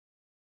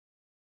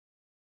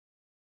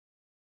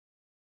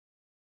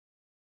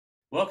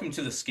Welcome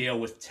to the Scale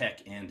with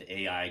Tech and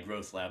AI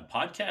Growth Lab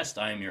podcast.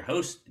 I am your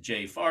host,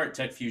 Jay Farr at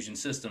Tech Fusion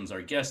Systems.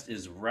 Our guest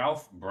is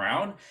Ralph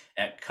Brown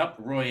at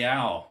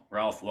CupRoyale.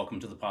 Ralph,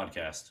 welcome to the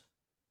podcast.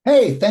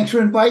 Hey, thanks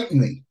for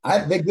inviting me. I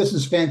think this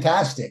is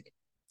fantastic.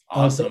 Okay.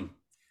 Awesome.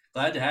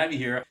 Glad to have you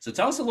here. So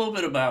tell us a little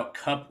bit about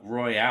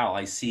CupRoyale.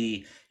 I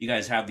see you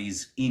guys have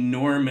these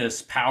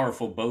enormous,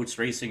 powerful boats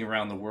racing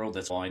around the world.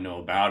 That's all I know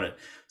about it.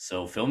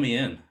 So fill me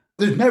in.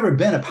 There's never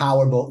been a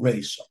powerboat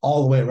race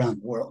all the way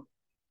around the world.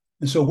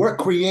 And so we're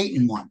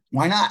creating one.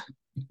 Why not?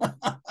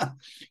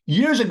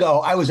 Years ago,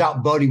 I was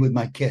out boating with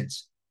my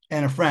kids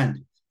and a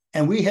friend,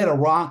 and we hit a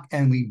rock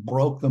and we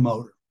broke the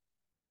motor.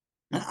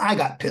 And I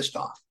got pissed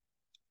off.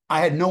 I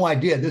had no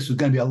idea this was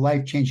going to be a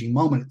life-changing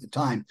moment at the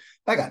time.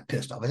 I got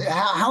pissed off. I said,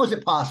 how is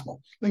it possible?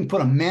 We can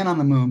put a man on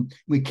the moon.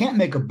 We can't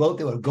make a boat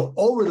that would go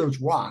over those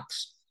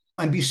rocks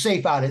and be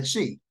safe out at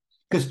sea.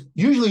 Because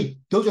usually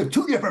those are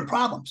two different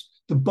problems.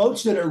 The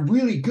boats that are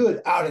really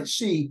good out at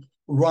sea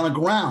run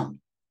aground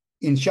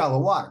in shallow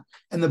water.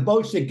 And the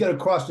boats that get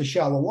across the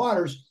shallow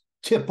waters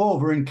tip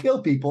over and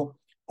kill people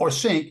or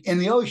sink in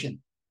the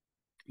ocean.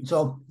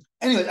 So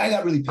anyway, I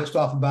got really pissed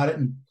off about it,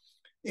 and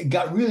it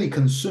got really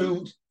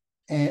consumed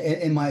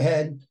in my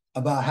head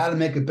about how to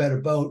make a better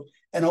boat.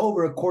 And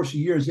over a course of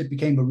years, it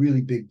became a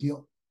really big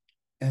deal.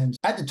 And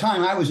at the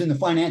time, I was in the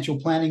financial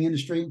planning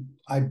industry.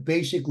 I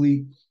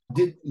basically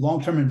did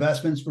long-term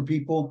investments for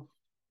people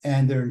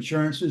and their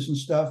insurances and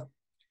stuff.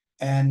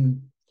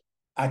 And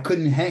I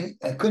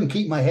couldn't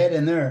keep my head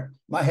in there.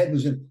 My head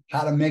was in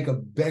how to make a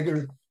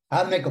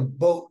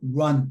boat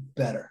run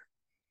better.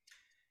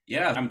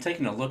 Yeah, I'm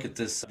taking a look at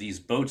these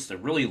boats. They're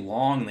really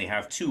long. They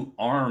have two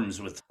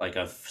arms with like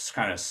a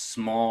kind of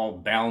small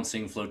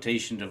balancing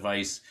flotation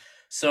device.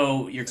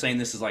 So you're saying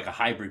this is like a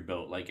hybrid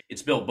boat, like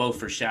it's built both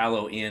for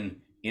shallow and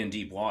in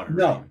deep water,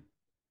 No, right?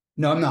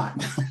 no, I'm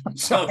not.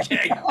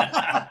 Okay.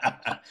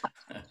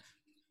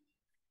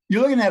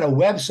 You're looking at a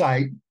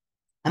website,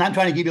 and I'm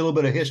trying to give you a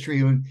little bit of history,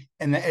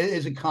 and it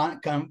is a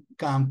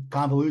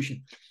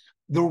convolution.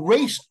 The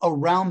race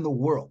around the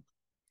world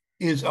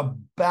is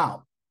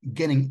about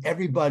getting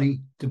everybody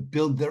to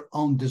build their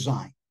own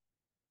design.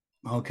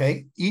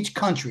 Okay, each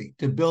country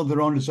to build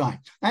their own design.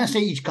 I say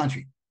each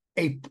country,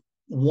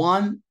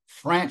 one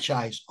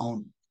franchise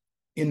owner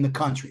in the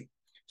country,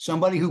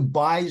 somebody who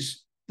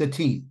buys the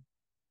team.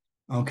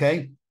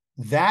 Okay,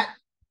 that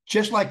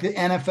just like the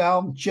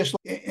NFL, just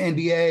like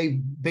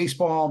NBA,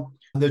 baseball,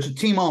 there's a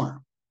team owner.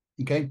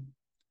 Okay,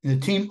 and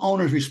the team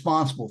owner is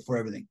responsible for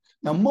everything.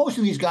 Now, most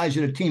of these guys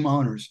that are team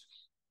owners,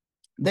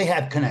 they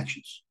have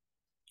connections.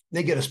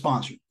 They get a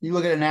sponsor. You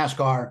look at a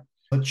NASCAR,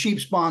 a cheap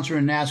sponsor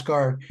in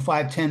NASCAR,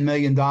 $5-10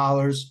 million,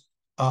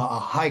 a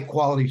high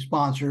quality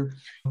sponsor,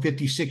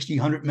 50, 60,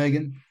 100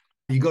 million.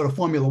 You go to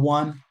Formula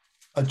One,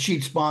 a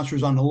cheap sponsor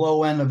is on the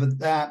low end of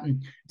that,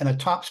 and a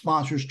top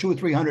sponsor is $200 or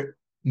 $300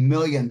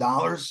 million.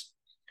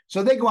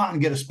 So they go out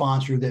and get a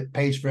sponsor that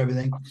pays for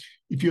everything.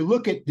 If you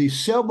look at the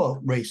sailboat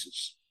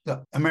races,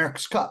 the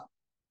America's Cup,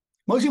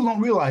 most people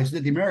don't realize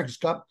that the America's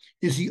Cup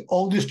is the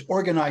oldest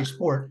organized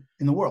sport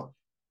in the world.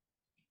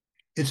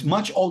 It's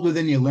much older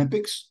than the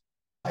Olympics.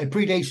 It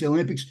predates the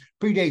Olympics,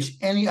 predates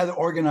any other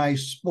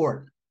organized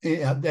sport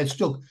that's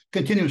still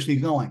continuously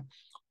going.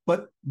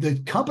 But the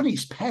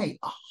companies pay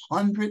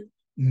 $100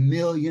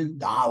 million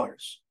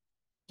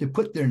to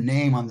put their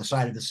name on the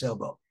side of the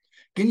sailboat.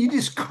 Can you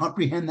just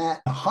comprehend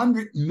that?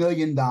 $100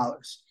 million.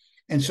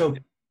 And so,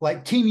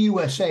 like Team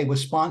USA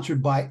was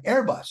sponsored by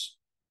Airbus,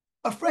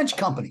 a French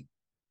company.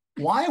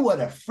 Why would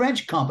a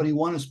French company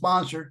want to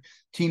sponsor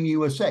Team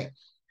USA?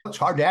 It's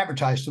hard to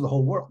advertise to the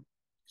whole world.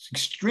 It's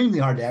extremely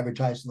hard to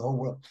advertise to the whole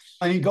world.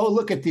 And you go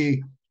look at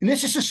and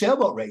this is a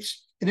sailboat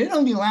race, and it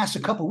only lasts a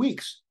couple of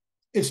weeks.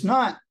 It's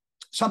not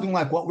something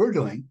like what we're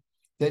doing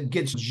that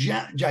gets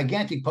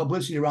gigantic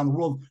publicity around the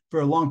world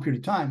for a long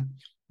period of time.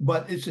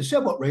 But it's a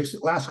sailboat race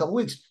that lasts a couple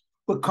of weeks.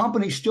 But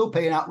companies still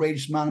pay an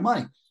outrageous amount of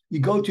money. You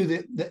go to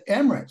the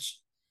Emirates.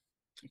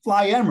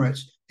 Fly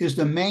Emirates is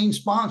the main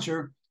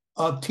sponsor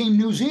of Team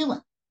New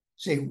Zealand.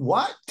 Say,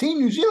 what? Team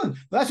New Zealand?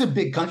 That's a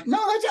big country. No,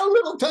 that's a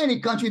little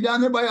tiny country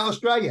down there by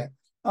Australia.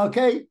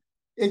 Okay,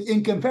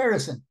 in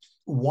comparison,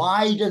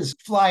 why does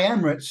Fly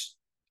Emirates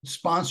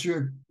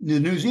sponsor the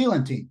New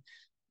Zealand team?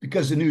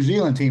 Because the New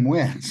Zealand team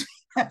wins.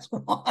 That's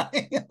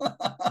why.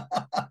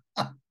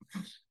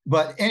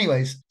 But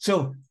anyways,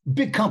 so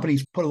big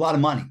companies put a lot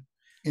of money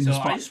in the So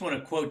sport. I just want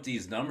to quote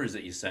these numbers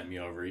that you sent me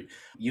over.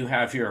 You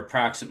have here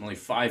approximately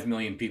 5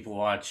 million people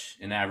watch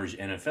an average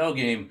NFL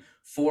game,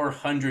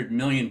 400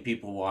 million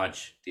people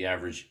watch the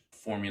average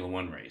Formula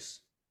One race.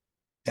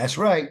 That's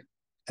right.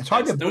 It's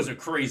hard to. Those are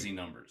crazy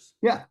numbers.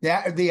 Yeah,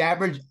 the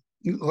average.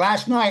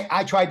 Last night,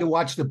 I tried to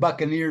watch the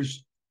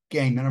Buccaneers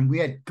game, and we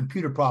had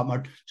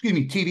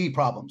TV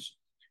problems,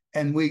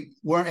 and we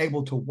weren't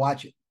able to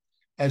watch it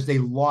as they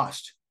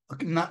lost.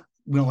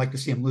 We don't like to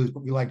see them lose,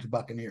 but we like the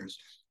Buccaneers.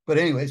 But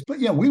anyways,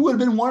 we would have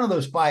been one of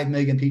those 5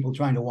 million people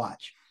trying to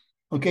watch.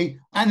 Okay,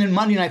 and then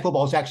Monday Night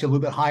Football is actually a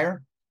little bit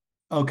higher.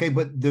 Okay,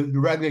 but the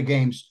regular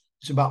games,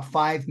 it's about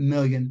 5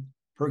 million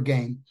per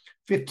game.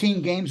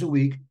 15 games a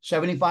week,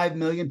 75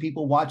 million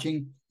people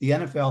watching the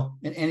NFL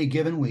in any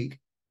given week.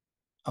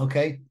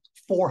 Okay.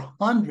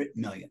 400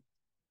 million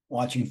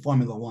watching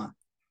Formula One.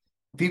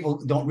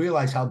 People don't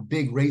realize how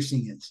big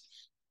racing is.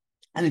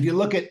 And if you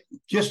look at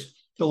just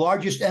the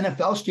largest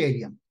NFL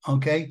stadium,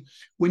 okay,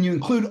 when you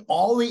include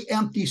all the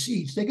empty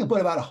seats, they can put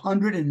about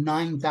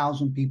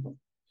 109,000 people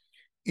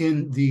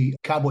in the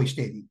Cowboy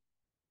Stadium.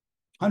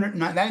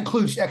 109, that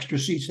includes extra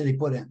seats that they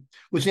put in,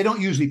 which they don't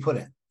usually put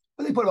in,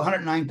 but they put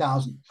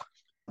 109,000.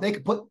 They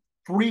could put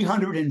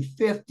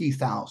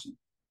 350,000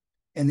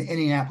 in the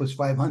Indianapolis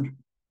 500.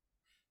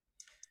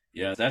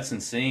 Yeah, that's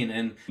insane.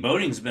 And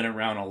boating's been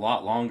around a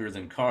lot longer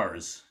than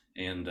cars.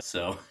 And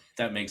so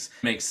that makes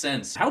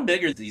sense. How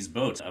big are these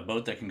boats? A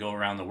boat that can go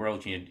around the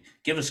world. Can you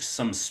give us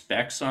some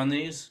specs on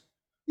these?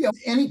 Yeah,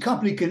 any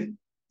company can,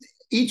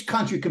 each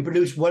country can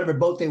produce whatever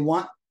boat they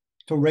want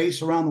to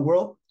race around the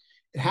world.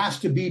 It has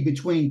to be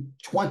between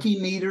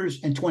 20 meters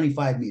and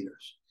 25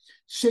 meters,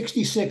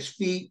 66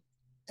 feet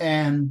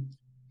and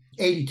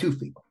 82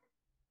 feet.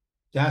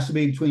 It has to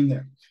be between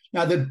there.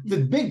 Now,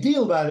 the big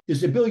deal about it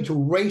is the ability to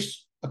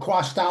race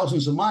across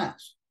thousands of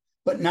miles.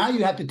 But now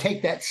you have to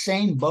take that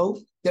same boat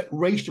that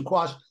raced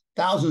across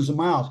thousands of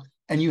miles,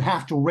 and you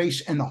have to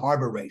race in the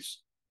harbor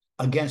race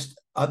against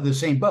the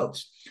same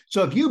boats.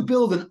 So if you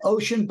build an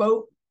ocean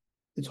boat,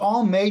 it's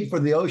all made for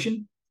the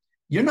ocean,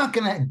 you're not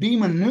going to be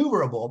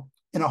maneuverable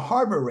in a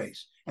harbor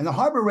race. And the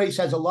harbor race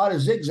has a lot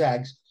of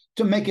zigzags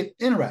to make it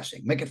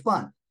interesting, make it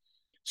fun.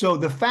 So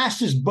the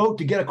fastest boat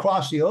to get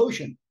across the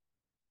ocean,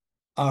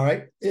 all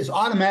right, is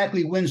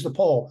automatically wins the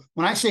pole.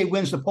 When I say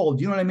wins the pole,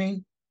 do you know what I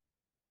mean?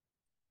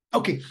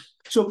 Okay,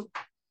 so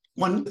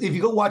if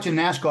you go watch a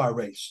NASCAR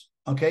race,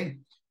 okay,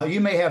 you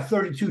may have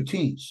 32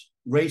 teams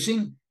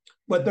racing,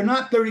 but they're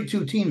not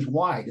 32 teams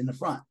wide in the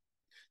front.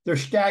 They're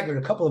staggered,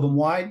 a couple of them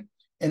wide,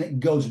 and it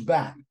goes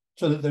back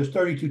so that there's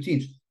 32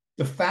 teams.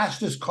 The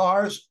fastest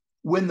cars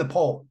win the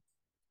pole.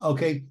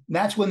 Okay,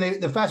 that's when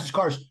the fastest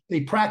cars,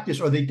 they practice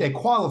or they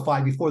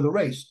qualify before the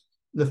race.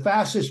 The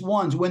fastest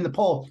ones win the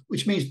pole,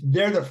 which means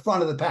they're the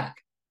front of the pack.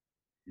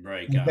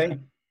 Right, got it.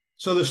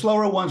 So the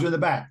slower ones are in the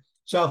back.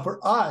 So for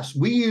us,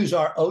 we use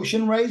our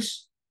ocean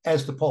race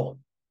as the pole.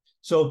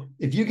 So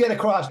if you get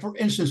across, for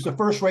instance, the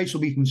first race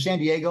will be from San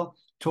Diego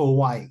to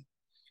Hawaii.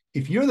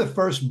 If you're the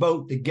first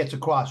boat that gets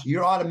across,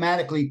 you're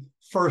automatically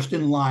first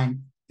in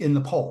line in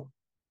the pole.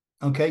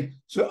 Okay,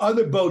 so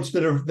other boats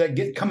that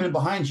get coming in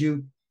behind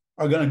you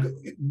are going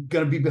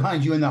to be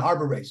behind you in the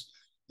harbor race.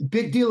 The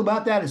big deal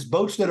about that is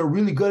boats that are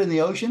really good in the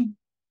ocean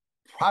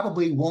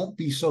probably won't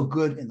be so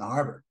good in the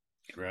harbor.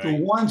 Right. The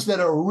ones that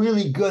are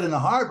really good in the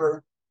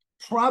harbor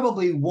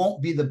probably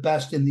won't be the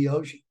best in the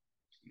ocean.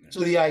 So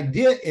the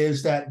idea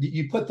is that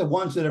you put the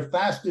ones that are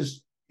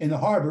fastest in the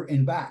harbor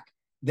in back.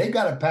 They've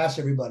got to pass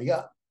everybody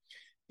up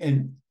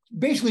and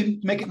basically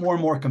make it more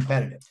and more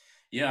competitive.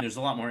 Yeah, there's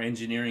a lot more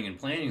engineering and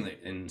planning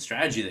and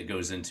strategy that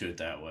goes into it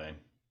that way.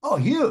 Oh,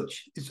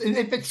 huge.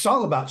 It's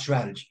all about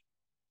strategy.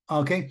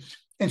 Okay.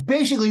 And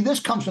basically,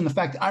 this comes from the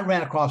fact that I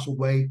ran across a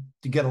way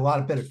to get a lot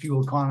of better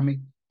fuel economy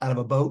out of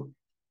a boat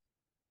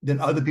than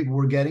other people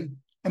were getting.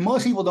 And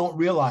most people don't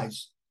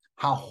realize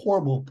how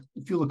horrible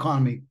the fuel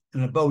economy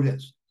in a boat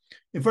is.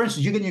 If, for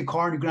instance, you get in your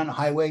car and you go down the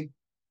highway,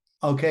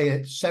 okay,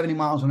 at 70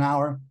 miles an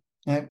hour,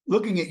 and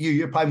looking at you,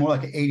 you're probably more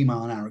like an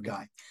 80-mile-an-hour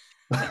guy.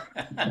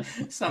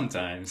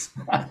 Sometimes.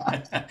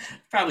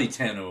 Probably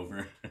 10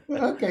 over.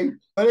 Okay.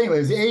 But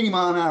anyways, the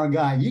 80-mile-an-hour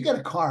guy, you get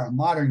a car, a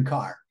modern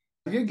car,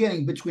 you're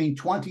getting between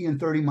 20 and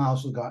 30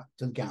 miles to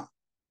the gallon,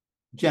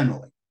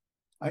 generally.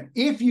 Right?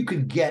 If you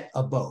could get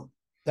a boat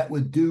that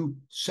would do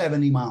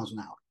 70 miles an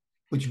hour,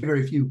 which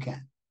very few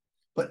can,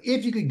 but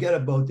if you could get a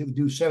boat that would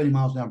do 70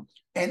 miles an hour,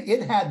 and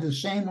it had the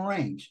same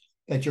range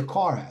that your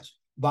car has,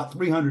 about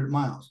 300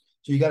 miles.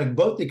 So you got a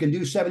boat that can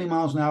do 70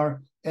 miles an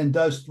hour and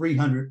does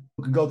 300,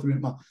 can go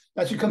 300 miles.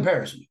 That's a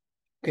comparison.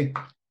 Okay.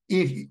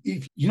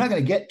 If you're not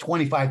going to get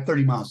 25,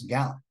 30 miles a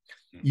gallon,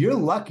 you're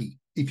lucky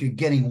if you're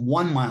getting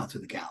 1 mile to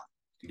the gallon.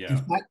 Yeah. In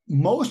fact,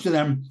 most of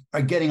them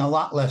are getting a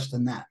lot less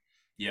than that.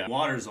 Yeah.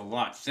 Water's a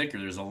lot thicker.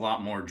 There's a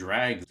lot more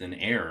drag than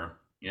air.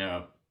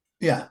 Yeah.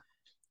 Yeah.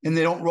 And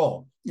they don't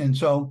roll. And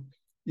so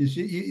you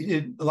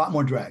see a lot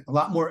more drag,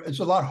 it's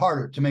a lot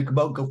harder to make a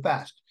boat go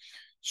fast.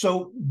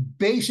 So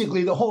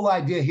basically the whole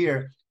idea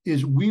here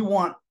is we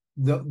want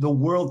the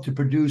world to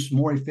produce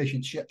more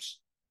efficient ships.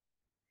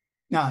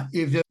 Now,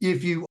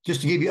 if you, just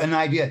to give you an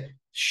idea,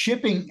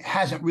 shipping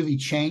hasn't really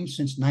changed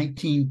since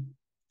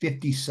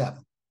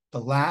 1957, the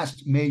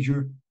last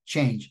major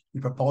change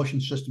in the propulsion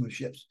system of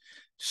ships.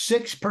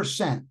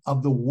 6%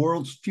 of the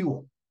world's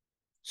fuel,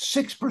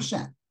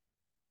 6%.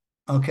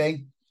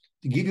 Okay.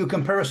 To give you a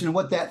comparison of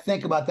what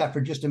think about that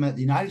for just a minute.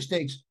 The United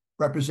States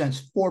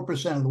represents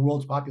 4% of the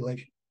world's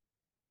population.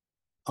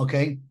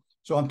 Okay.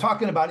 So I'm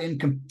talking about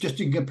just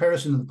in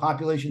comparison to the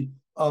population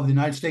of the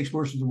United States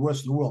versus the rest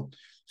of the world.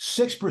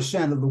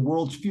 6% of the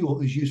world's fuel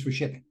is used for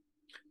shipping.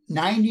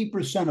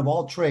 90% of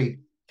all trade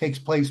takes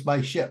place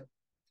by ship.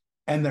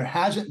 And there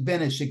hasn't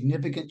been a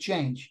significant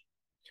change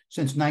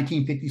since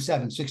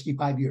 1957,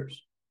 65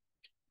 years.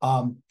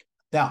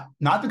 Now,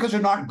 not because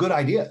there aren't good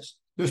ideas.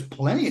 There's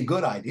plenty of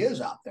good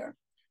ideas out there.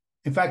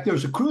 In fact, there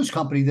was a cruise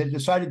company that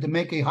decided to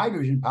make a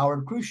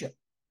hydrogen-powered cruise ship.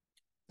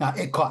 Now,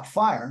 it caught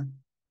fire,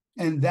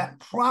 and that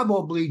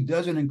probably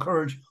doesn't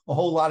encourage a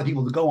whole lot of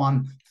people to go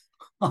on.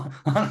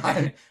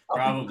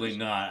 Probably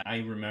not. I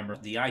remember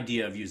the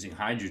idea of using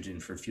hydrogen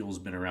for fuel has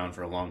been around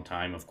for a long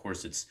time. Of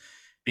course, it's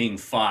being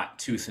fought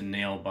tooth and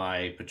nail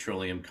by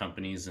petroleum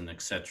companies and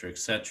et cetera, et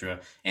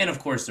cetera. And of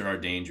course, there are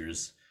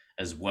dangers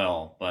as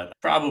well, but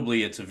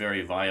probably it's a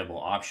very viable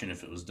option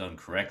if it was done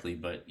correctly.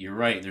 But you're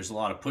right, there's a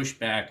lot of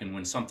pushback, and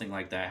when something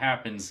like that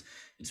happens,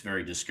 it's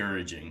very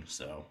discouraging.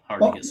 So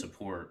hard to Well, get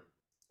support.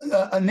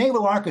 a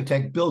naval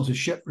architect builds a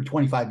ship for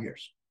 25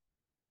 years.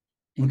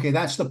 Okay,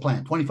 that's the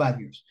plan, 25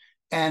 years.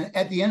 And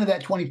at the end of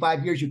that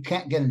 25 years, you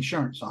can't get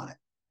insurance on it.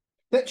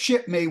 That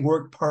ship may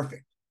work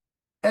perfect.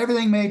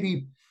 Everything may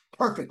be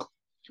perfect,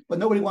 but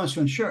nobody wants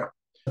to insure it.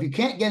 If you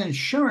can't get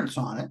insurance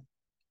on it,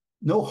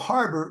 no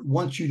harbor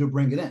wants you to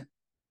bring it in.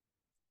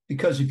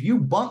 Because if you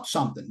bump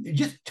something, you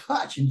just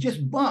touch and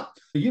just bump,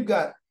 you've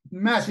got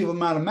massive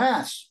amount of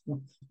mass,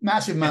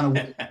 massive amount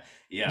of weight.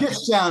 Yeah.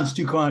 Just sounds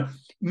too common.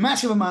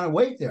 Massive amount of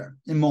weight there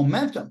and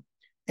momentum.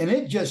 And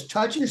it just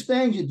touches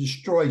things. It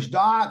destroys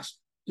docks,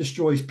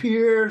 destroys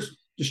piers,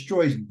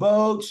 destroys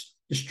boats,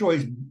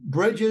 destroys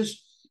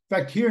bridges. In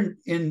fact, here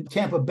in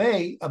Tampa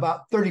Bay,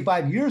 about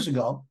 35 years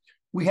ago,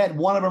 we had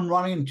one of them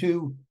running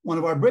into one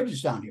of our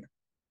bridges down here.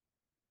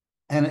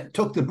 And it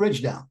took the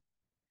bridge down.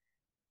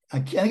 I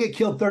think it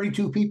killed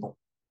 32 people.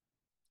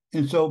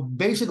 And so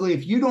basically,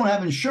 if you don't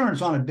have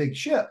insurance on a big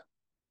ship,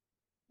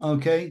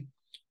 okay,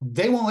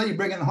 they won't let you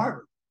bring it in the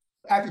harbor.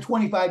 After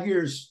 25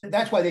 years,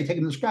 that's why they take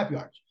them to the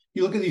scrapyards.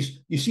 You look at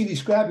these, you see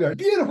these scrapyards,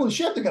 beautiful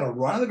ship, they're going to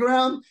run on the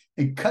ground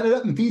and cut it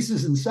up in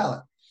pieces and sell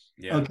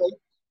it. Yeah. Okay,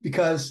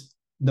 because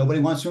nobody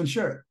wants to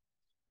insure it.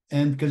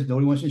 And because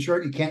nobody wants to insure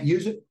it, you can't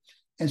use it.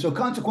 And so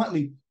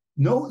consequently,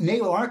 no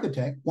naval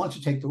architect wants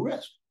to take the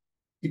risk.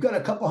 You've got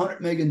a couple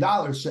 $100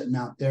 million sitting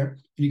out there,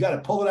 and you got to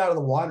pull it out of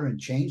the water and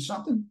change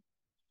something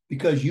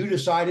because you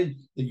decided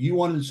that you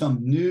wanted some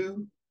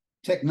new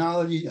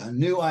technology, a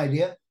new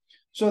idea.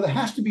 So there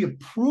has to be a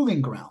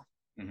proving ground.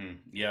 Mm-hmm.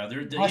 Yeah,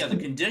 the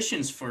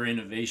conditions for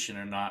innovation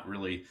are not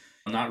really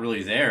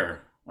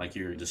there, like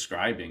you're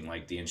describing,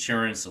 like the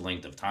insurance, the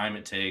length of time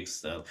it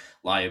takes, the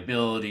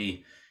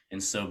liability.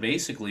 And so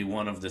basically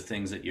one of the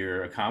things that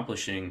you're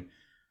accomplishing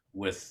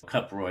with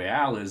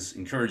CupRoyale is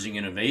encouraging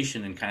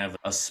innovation in kind of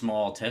a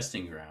small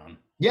testing ground.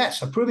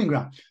 Yes, a proving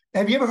ground.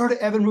 Have you ever heard of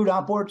Evinrude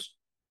Outboards?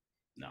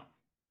 No.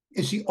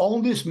 It's the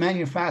oldest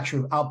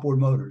manufacturer of outboard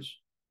motors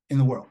in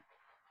the world.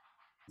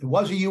 It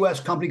was a U.S.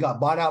 company, got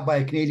bought out by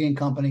a Canadian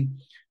company,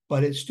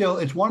 but it's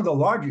one of the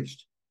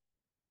largest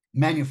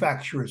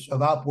manufacturers of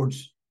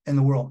outboards in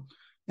the world.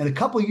 And a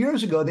couple of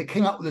years ago, they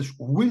came out with this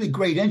really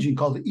great engine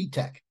called the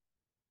E-Tech.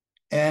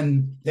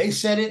 And they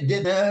said it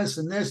did this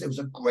and this. It was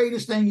the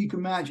greatest thing you can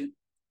imagine.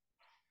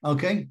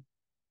 Okay.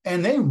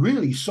 And they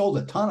really sold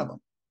a ton of them.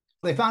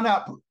 They found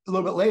out a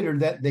little bit later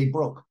that they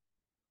broke.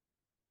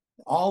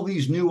 All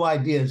these new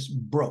ideas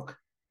broke.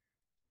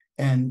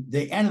 And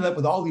they ended up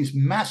with all these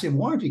massive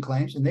warranty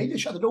claims, and they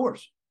just shut the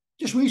doors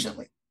just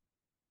recently.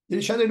 They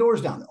just shut their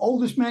doors down, the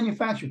oldest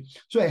manufacturer.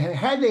 So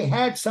had they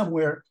had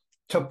somewhere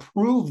to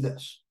prove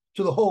this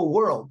to the whole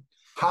world,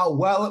 how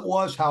well it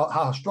was,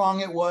 how strong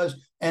it was,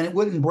 and it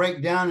wouldn't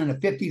break down in a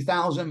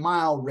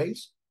 50,000-mile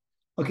race.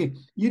 Okay,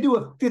 you do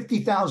a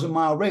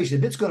 50,000-mile race,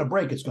 if it's going to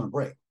break, it's going to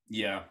break.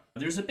 Yeah.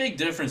 There's a big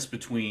difference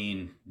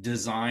between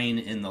design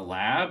in the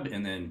lab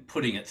and then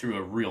putting it through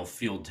a real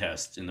field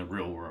test in the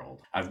real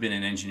world. I've been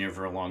an engineer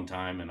for a long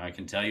time, and I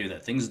can tell you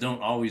that things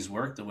don't always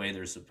work the way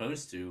they're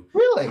supposed to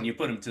Really? when you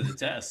put them to the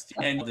test.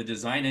 And the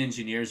design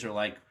engineers are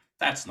like,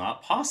 that's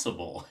not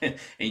possible.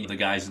 And the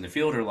guys in the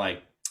field are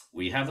like,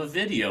 we have a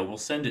video, we'll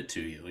send it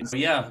to you. And so,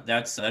 yeah,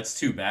 that's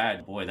too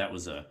bad. Boy, that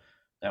was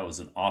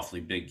an awfully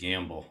big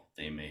gamble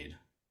they made.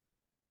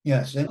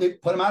 Yes, and they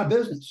put them out of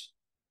business.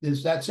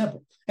 It's that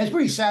simple. And it's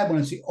pretty sad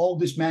when it's the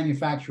oldest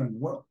manufacturer in the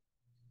world.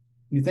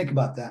 When you think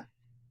about that.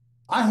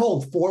 I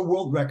hold 4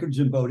 world records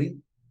in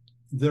boating.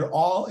 They're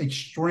all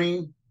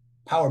extreme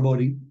power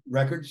boating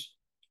records,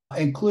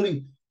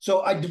 including,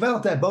 so I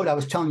developed that boat I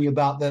was telling you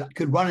about that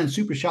could run in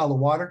super shallow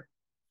water.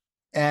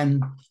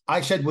 And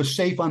I said was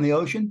safe on the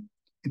ocean.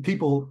 And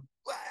people,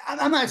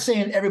 I'm not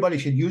saying everybody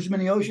should use them in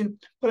the ocean,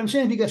 but I'm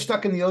saying if you get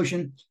stuck in the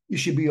ocean, you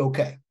should be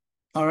okay.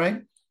 All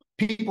right.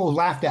 People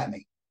laughed at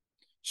me.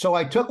 So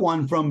I took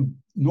one from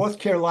North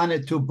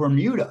Carolina to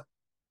Bermuda,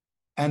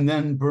 and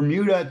then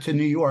Bermuda to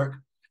New York,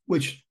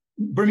 which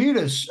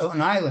Bermuda's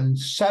an island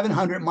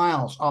 700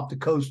 miles off the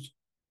coast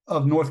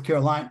of North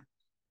Carolina.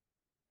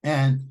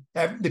 And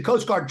the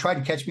Coast Guard tried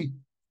to catch me.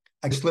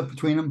 I slipped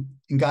between them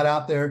and got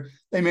out there.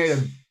 They made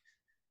a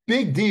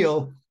big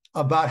deal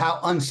about how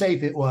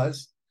unsafe it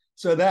was.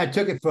 So then I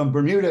took it from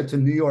Bermuda to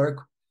New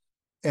York.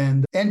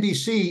 And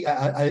NBC,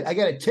 I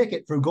got a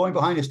ticket for going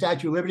behind the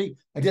Statue of Liberty.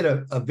 I did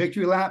a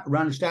victory lap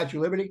around the Statue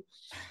of Liberty.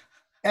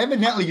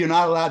 Evidently, you're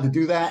not allowed to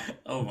do that.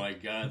 Oh my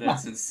God,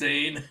 that's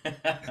insane.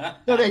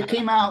 So they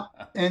came out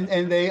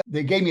and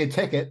they gave me a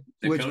ticket,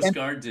 The which Coast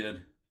Guard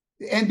did.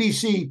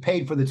 NBC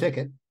paid for the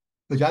ticket,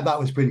 which I thought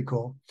was pretty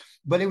cool.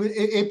 But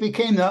it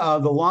became the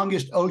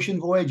longest ocean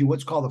voyage,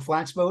 what's called a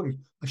flats boat,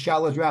 a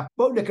shallow draft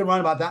boat that can run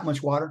about that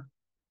much water.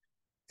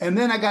 And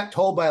then I got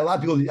told by a lot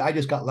of people that I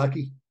just got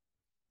lucky.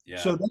 Yeah.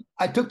 So then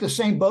I took the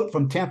same boat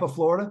from Tampa,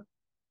 Florida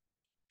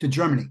to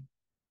Germany,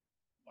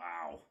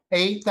 Wow.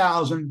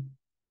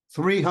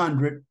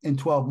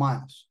 8,312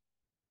 miles.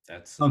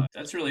 That's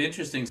really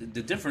interesting.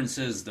 The difference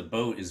is the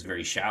boat is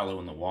very shallow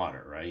in the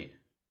water, right?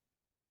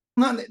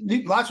 Not,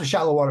 lots of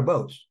shallow water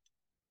boats.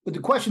 But the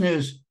question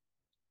is,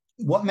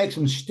 what makes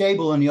them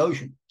stable in the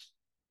ocean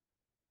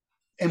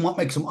and what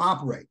makes them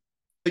operate?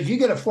 If you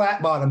get a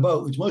flat bottom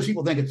boat, which most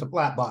people think it's a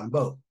flat bottom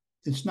boat,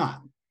 it's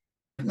not.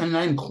 And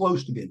not even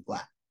close to being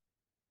flat.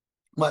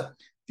 But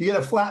if you get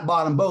a flat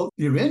bottom boat,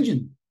 your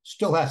engine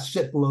still has to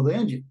sit below the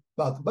engine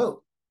about the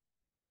boat.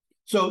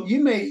 So you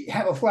may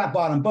have a flat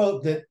bottom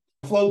boat that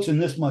floats in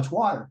this much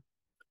water,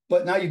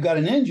 but now you've got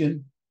an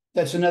engine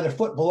that's another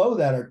foot below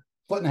that or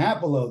foot and a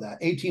half below that,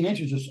 18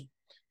 inches or so.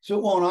 So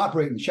it won't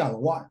operate in shallow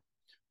water.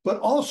 But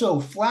also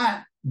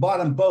flat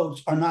bottom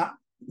boats are not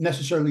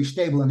necessarily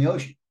stable in the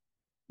ocean.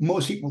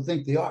 Most people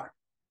think they are.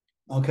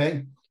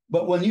 Okay.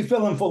 But when you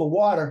fill them full of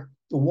water,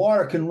 the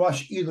water can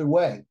rush either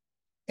way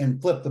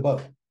and flip the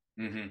boat.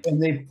 Mm-hmm.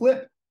 And they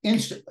flip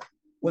instantly.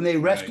 When they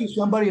rescue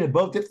somebody in a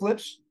boat that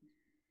flips,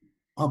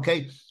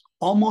 okay,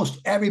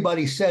 almost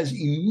everybody says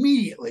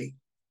immediately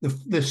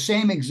the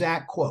same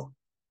exact quote.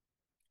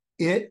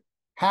 It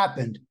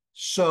happened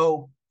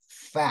so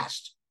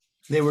fast.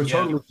 They were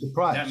totally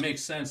surprised. That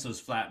makes sense. Those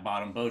flat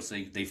bottom boats,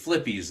 they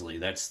flip easily.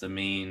 That's the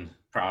main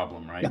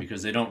problem, right? Yeah.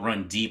 Because they don't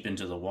run deep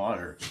into the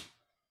water.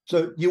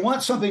 So you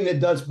want something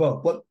that does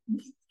both. But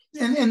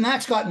and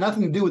that's got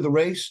nothing to do with the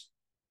race.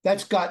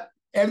 That's got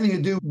everything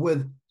to do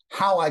with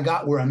how I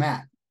got where I'm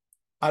at.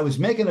 I was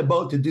making a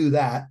boat to do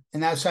that.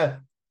 And that's how,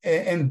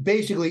 and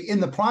basically in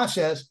the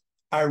process,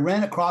 I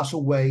ran across a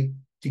way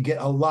to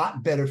get a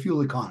lot better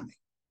fuel economy.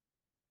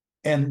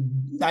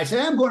 And I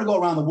said, I'm going to go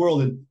around the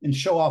world and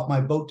show off my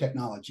boat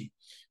technology.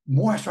 The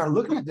more I started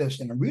looking at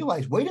this and I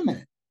realized, wait a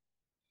minute,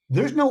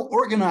 there's no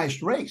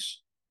organized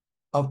race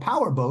of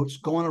power boats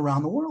going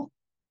around the world.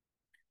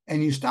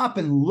 And you stop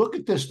and look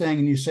at this thing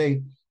and you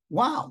say,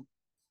 wow,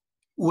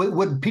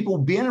 would people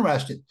be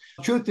interested?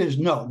 The truth is,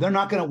 no, they're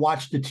not going to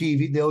watch the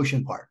TV, the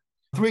ocean part.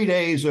 3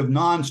 days of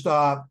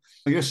nonstop,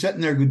 you're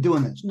sitting there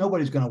doing this.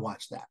 Nobody's going to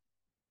watch that.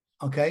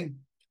 Okay?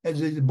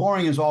 As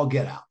boring as all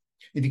get out.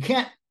 If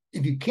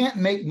you can't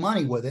make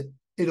money with it,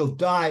 it'll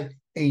die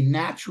a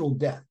natural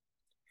death.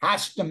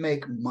 Has to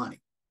make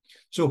money.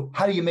 So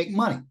how do you make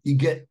money? You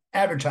get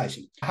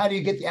advertising. How do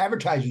you get the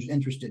advertisers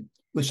interested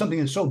with something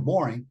that's so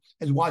boring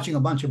as watching a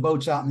bunch of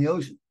boats out in the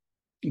ocean?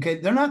 Okay,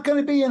 they're not going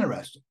to be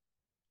interested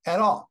at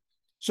all.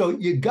 So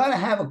you got to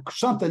have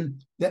something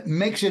that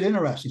makes it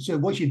interesting. So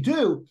what you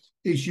do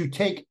is you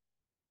take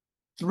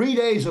 3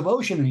 days of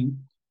ocean,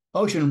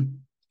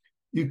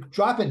 you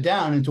drop it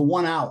down into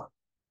 1 hour.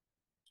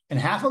 And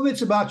half of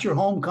it's about your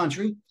home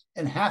country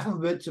and half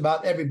of it's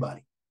about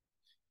everybody.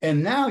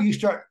 And now you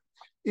start,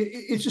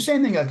 it's the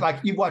same thing like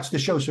you watch the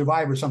show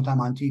Survivor sometime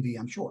on TV,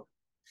 I'm sure.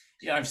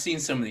 Yeah, I've seen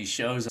some of these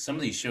shows. Some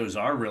of these shows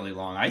are really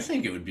long. I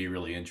think it would be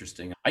really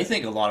interesting. I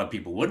think a lot of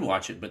people would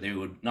watch it, but they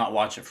would not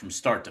watch it from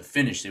start to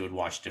finish. They would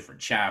watch different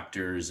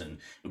chapters and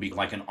it would be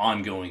like an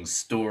ongoing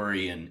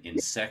story in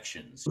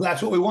sections.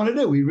 That's what we want to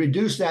do. We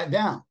reduce that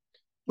down.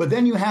 But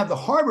then you have the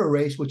harbor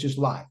race, which is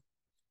live.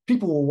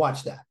 People will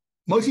watch that.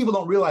 Most people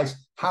don't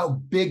realize how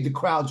big the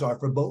crowds are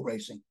for boat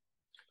racing.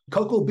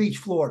 Cocoa Beach,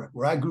 Florida,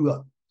 where I grew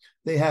up,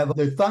 they have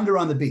their Thunder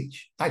on the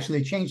Beach. Actually,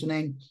 they changed the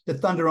name to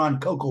Thunder on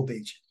Cocoa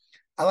Beach.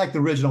 I like the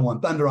original one,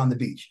 Thunder on the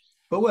Beach,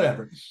 but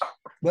whatever.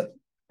 But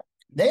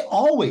they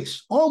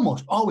almost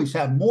always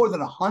have more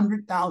than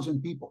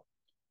 100,000 people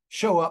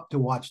show up to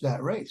watch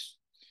that race.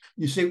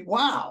 You say,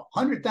 wow,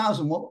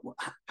 100,000,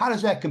 how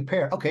does that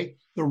compare? Okay,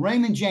 the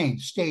Raymond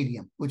James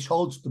Stadium, which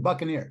holds the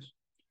Buccaneers,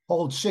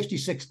 holds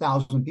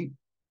 66,000 people.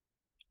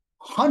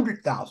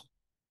 100,000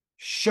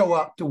 show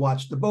up to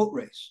watch the boat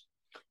race.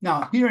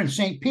 Now, here in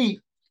St. Pete,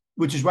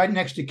 which is right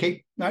next to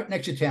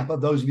Tampa,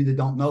 those of you that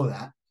don't know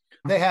that,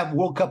 they have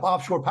World Cup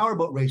offshore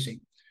powerboat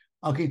racing.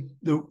 Okay,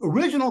 the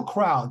original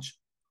crowds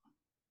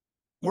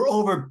were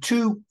over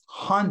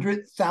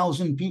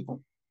 200,000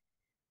 people.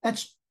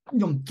 That's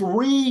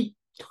 3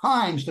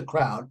 times the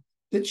crowd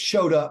that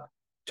showed up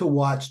to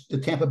watch the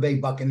Tampa Bay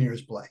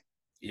Buccaneers play.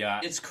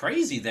 Yeah, it's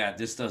crazy that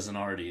this doesn't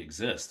already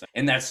exist.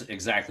 And that's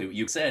exactly what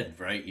you said,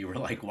 right? You were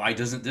like, why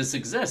doesn't this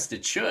exist?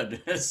 It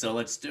should. So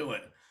let's do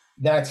it.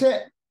 That's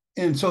it.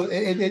 And so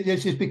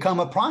it's just become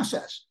a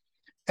process.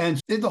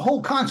 And the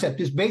whole concept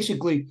is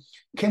basically,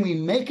 can we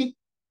make it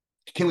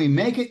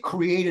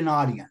create an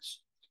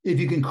audience? If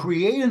you can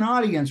create an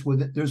audience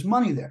with it, there's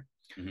money there.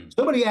 Mm-hmm.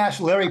 Somebody asked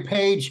Larry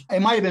Page,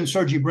 it might have been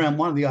Sergey Brin,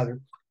 one or the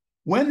other,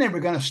 when they were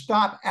going to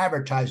stop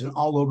advertising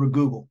all over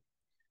Google.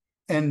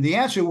 And the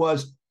answer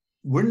was,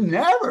 we're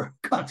never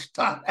going to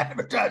stop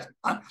advertising.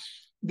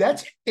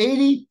 That's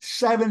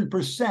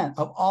 87%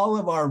 of all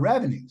of our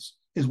revenues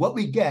is what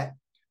we get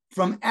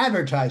from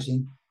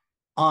advertising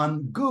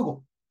on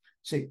Google.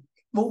 See,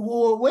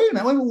 well, wait a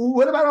minute.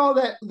 What about all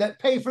that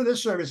pay for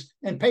this service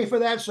and pay for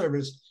that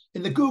service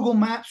and the Google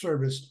Map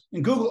service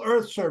and Google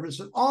Earth service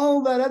and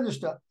all that other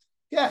stuff?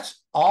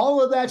 Yes,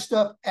 all of that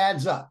stuff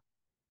adds up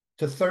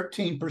to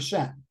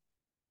 13%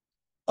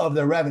 of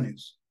their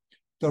revenues.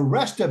 The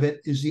rest of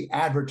it is the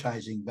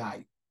advertising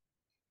value.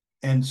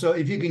 And so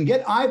if you can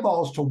get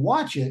eyeballs to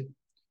watch it,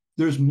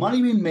 there's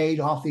money being made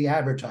off the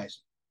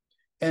advertising.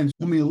 And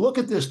when we look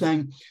at this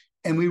thing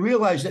and we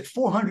realize that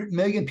 400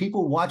 million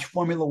people watch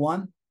Formula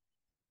One,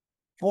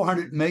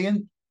 400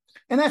 million,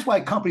 and that's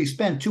why companies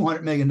spend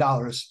 $200 million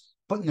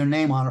putting their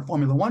name on a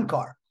Formula One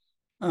car.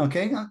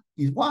 Okay,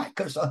 why?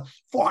 Because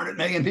 400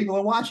 million people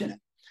are watching it.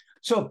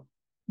 So,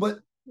 but,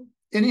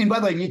 and by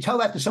the way, you tell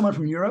that to someone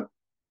from Europe,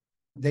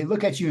 they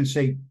look at you and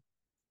say,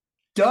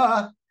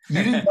 duh,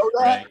 you didn't know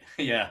that?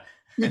 Right. Yeah.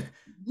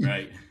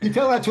 Right. You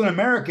tell that to an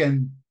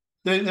American,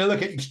 they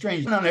look at you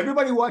strange. No,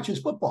 everybody watches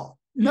football.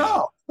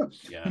 No.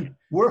 Yeah.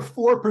 We're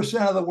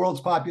 4% of the world's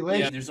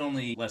population. Yeah, there's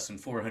only less than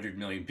 400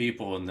 million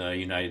people in the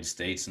United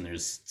States, and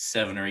there's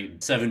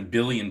 7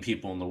 billion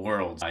people in the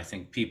world. I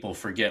think people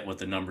forget what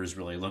the numbers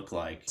really look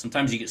like.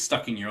 Sometimes you get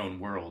stuck in your own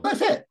world.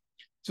 That's it.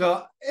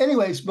 So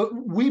anyways, but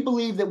we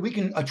believe that we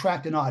can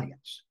attract an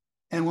audience.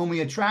 And when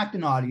we attract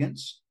an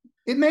audience,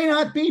 it may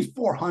not be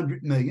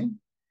 400 million.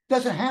 It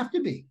doesn't have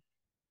to be.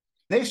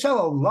 They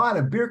sell a lot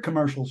of beer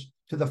commercials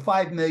to the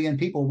 5 million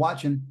people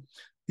watching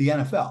the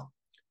NFL.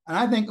 And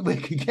I think we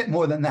could get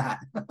more than that.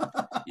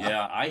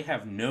 Yeah, I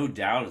have no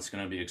doubt it's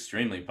going to be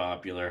extremely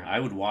popular. I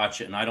would watch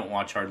it, and I don't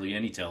watch hardly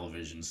any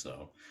television,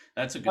 so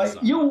that's a good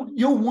sign.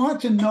 You'll want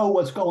to know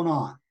what's going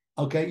on.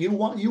 Okay, you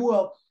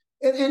will,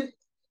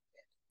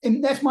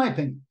 and that's my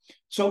opinion.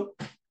 So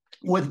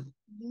with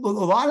a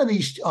lot of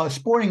these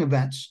sporting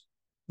events,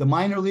 the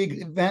minor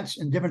league events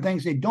and different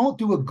things, they don't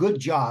do a good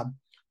job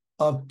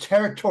of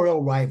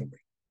territorial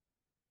rivalry.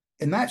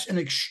 And that's an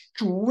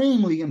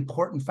extremely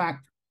important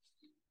factor.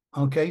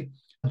 Okay.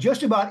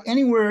 Just about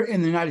anywhere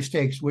in the United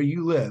States where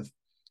you live,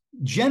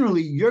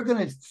 generally you're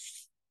going to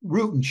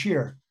root and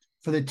cheer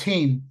for the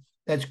team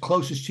that's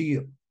closest to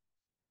you.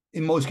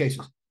 In most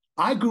cases,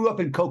 I grew up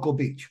in Cocoa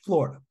Beach,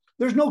 Florida.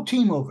 There's no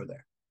team over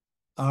there.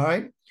 All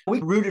right.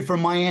 We rooted for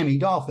Miami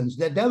Dolphins.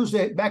 That was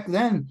back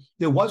then.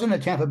 There wasn't a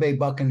Tampa Bay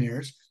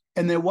Buccaneers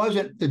and there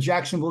wasn't the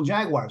Jacksonville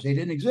Jaguars. They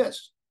didn't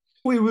exist.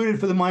 We rooted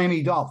for the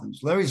Miami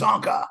Dolphins. Larry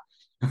Zonka.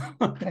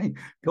 Okay,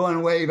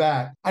 going way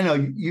back. I know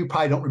you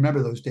probably don't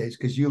remember those days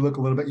because you look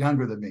a little bit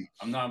younger than me.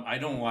 I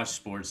don't watch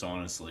sports,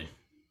 honestly.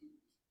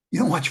 You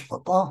don't watch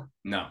football?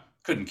 No,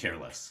 couldn't care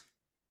less.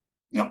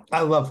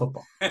 I love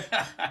football.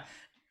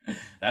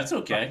 That's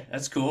okay.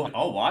 That's cool.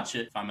 I'll watch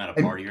it. If I'm at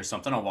a party or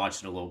something, I'll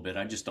watch it a little bit.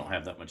 I just don't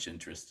have that much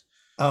interest.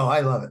 Oh,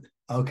 I love it.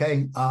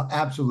 Okay,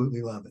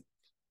 absolutely love it.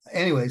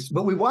 Anyways,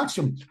 but we watch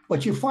them.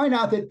 But you find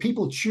out that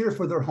people cheer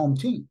for their home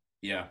team.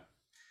 Yeah.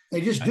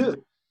 They just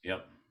do.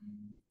 Yep.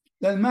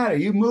 Doesn't matter.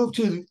 You move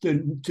to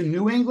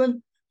New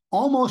England,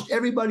 almost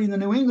everybody in the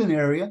New England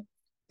area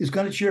is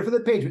going to cheer for the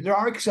Patriots. There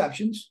are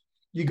exceptions.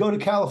 You go to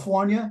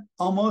California,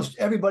 almost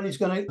everybody's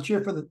going to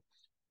cheer for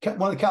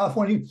one of the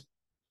California.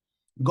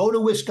 Go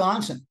to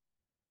Wisconsin,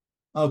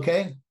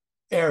 okay,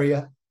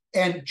 area,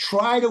 and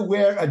try to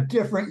wear a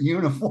different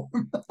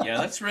uniform. Yeah,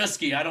 that's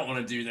risky. I don't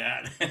want to do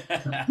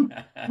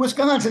that.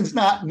 Wisconsin's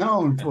not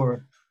known for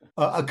it.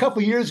 A couple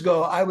of years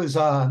ago, I was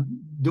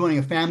doing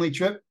a family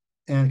trip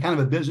and kind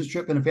of a business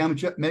trip and a family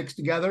trip mixed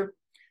together.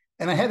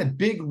 And I had a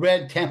big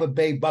red Tampa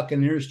Bay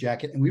Buccaneers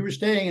jacket, and we were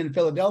staying in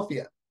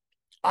Philadelphia.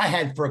 I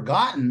had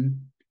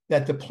forgotten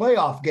that the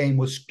playoff game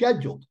was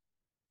scheduled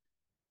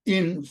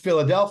in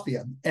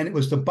Philadelphia, and it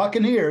was the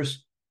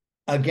Buccaneers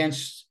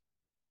against,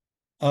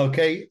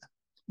 okay,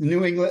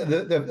 New England,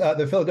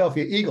 the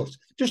Philadelphia Eagles,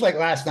 just like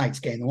last night's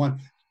game, the one.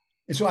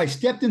 And so I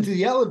stepped into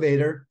the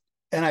elevator,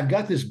 and I've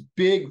got this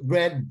big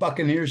red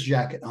Buccaneers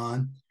jacket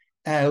on,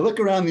 and I look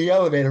around the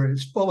elevator, and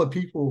it's full of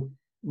people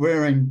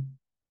wearing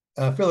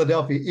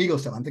Philadelphia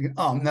Eagles stuff. I'm thinking,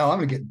 oh no, I'm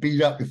gonna get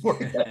beat up before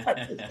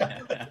I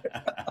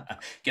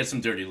get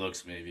some dirty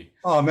looks, maybe.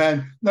 Oh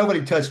man,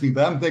 nobody touched me,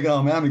 but I'm thinking,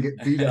 oh man, I'm gonna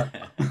get beat up.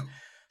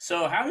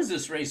 So how does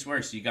this race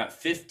work? So you got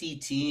 50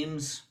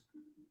 teams,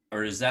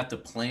 or is that the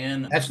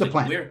plan? That's the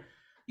plan. Where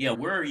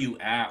are you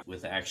at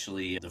with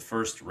actually the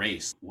first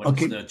race?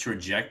 What's the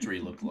trajectory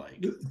look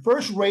like? The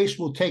first race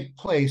will take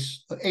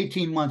place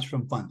 18 months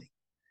from funding.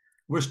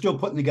 We're still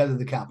putting together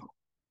the capital.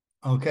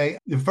 Okay.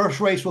 The first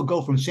race will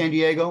go from San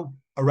Diego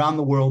around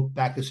the world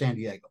back to San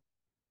Diego.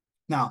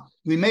 Now,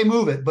 we may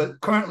move it,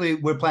 but currently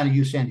we're planning to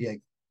use San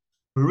Diego.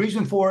 The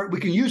reason for it, we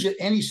can use it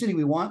any city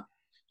we want,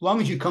 as long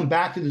as you come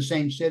back to the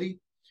same city.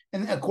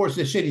 And of course,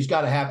 the city's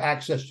got to have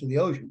access to the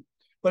ocean.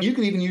 But you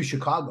can even use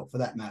Chicago for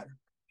that matter.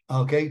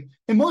 Okay.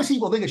 And most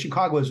people think of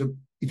Chicago as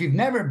if you've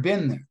never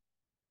been there,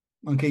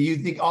 okay, you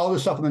think all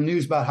this stuff in the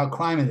news about how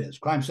crime it is,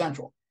 crime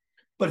central.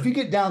 But if you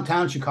get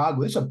downtown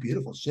Chicago, it's a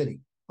beautiful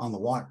city on the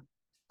water.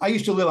 I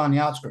used to live on the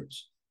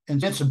outskirts,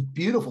 and it's a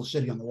beautiful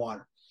city on the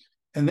water.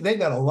 And they've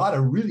got a lot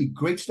of really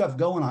great stuff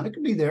going on. It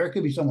could be there, it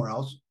could be somewhere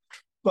else.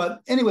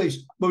 But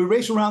anyways, but we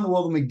race around the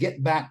world and we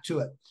get back to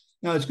it.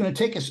 Now it's going to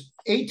take us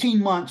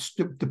 18 months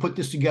to put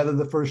this together,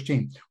 the first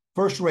team.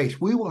 First race,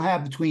 we will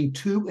have between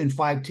 2 and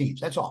 5 teams.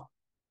 That's all.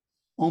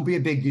 Won't be a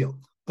big deal.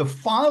 The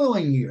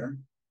following year,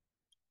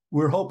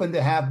 we're hoping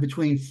to have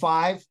between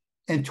 5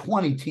 and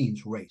 20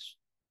 teams race.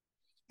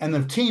 And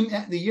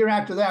the year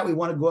after that, we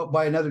want to go up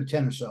by another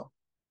 10 or so.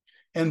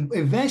 And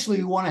eventually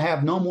we want to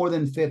have no more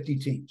than 50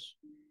 teams.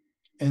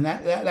 And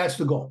that's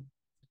the goal.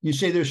 You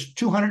say there's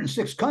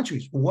 206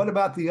 countries. Well, what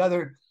about the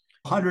other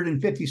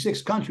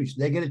 156 countries?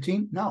 They get a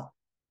team? No,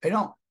 they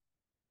don't.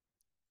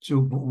 So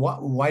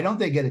why don't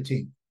they get a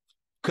team?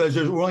 Because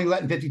we're only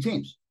letting 50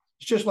 teams.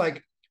 It's just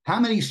like how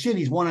many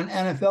cities want an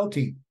NFL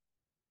team?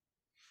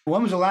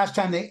 When was the last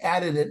time they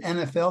added an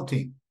NFL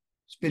team?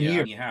 It's been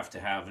years. You have to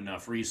have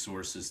enough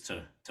resources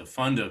to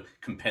fund a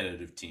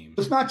competitive team.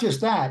 It's not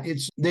just that.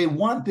 They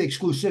want the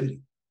exclusivity.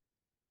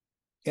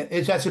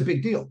 That's a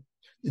big deal.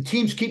 The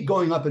teams keep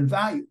going up in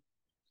value.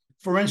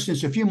 For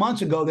instance, a few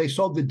months ago, they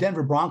sold the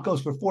Denver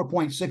Broncos for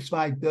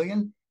 $4.65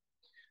 billion.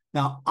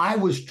 Now, I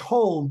was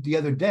told the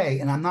other day,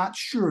 and I'm not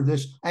sure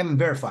this, I haven't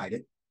verified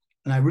it,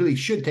 and I really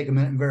should take a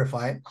minute and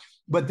verify it,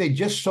 but they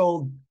just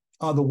sold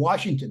the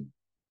Washington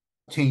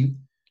team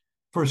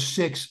for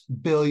 $6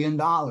 billion.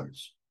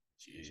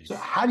 Jeez. So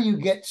how do you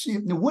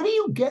what do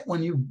you get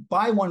when you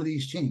buy one of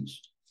these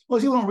teams? Well,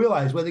 people don't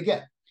realize what they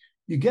get.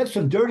 You get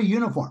some dirty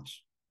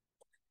uniforms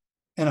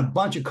and a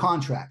bunch of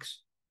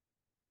contracts.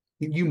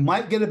 You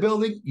might get a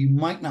building, you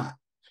might not.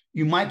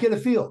 You might get a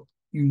field,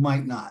 you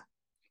might not.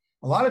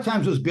 A lot of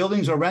times those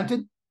buildings are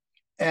rented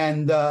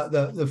and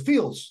the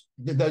fields,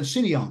 the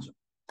city owns them.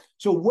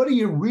 So what do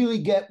you really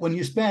get when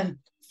you spend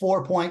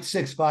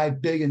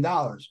 $4.65 billion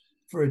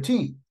for a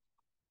team?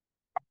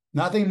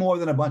 Nothing more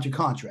than a bunch of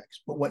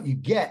contracts. But what you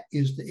get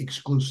is the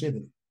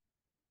exclusivity,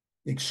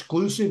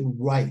 exclusive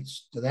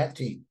rights to that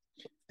team.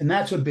 And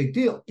that's a big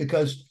deal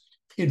because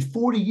in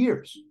 40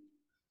 years,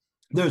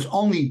 there's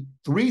only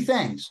 3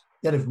 things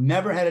that have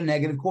never had a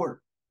negative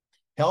quarter.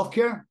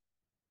 Healthcare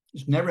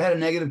has never had a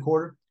negative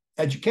quarter.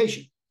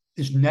 Education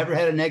has never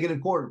had a negative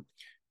quarter.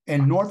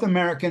 And North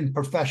American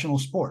professional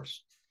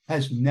sports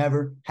has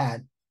never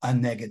had a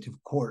negative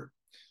quarter.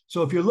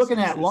 So if you're looking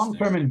at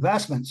long-term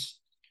investments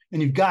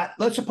and you've got,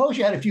 let's suppose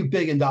you had a few $1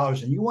 billion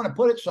and you want to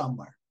put it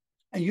somewhere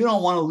and you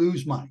don't want to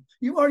lose money.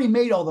 You've already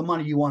made all the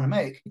money you want to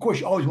make. Of course,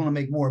 you always want to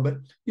make more, but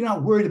you're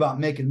not worried about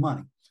making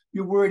money.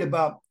 You're worried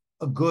about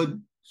a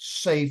good,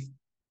 safe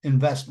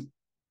investment.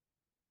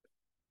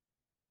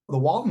 The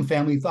Walton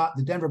family thought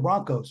the Denver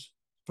Broncos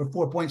for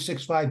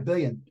 $4.65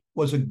 billion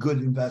was a good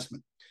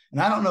investment.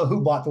 And I don't know who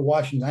bought the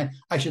Washington.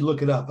 I should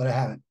look it up, but I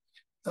haven't.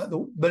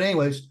 But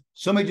anyways,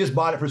 somebody just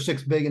bought it for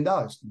 $6 billion.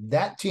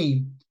 That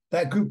team,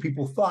 that group of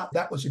people thought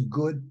that was a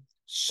good,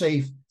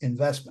 safe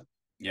investment.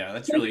 Yeah,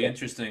 that's really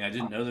interesting. I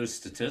didn't know those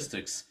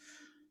statistics.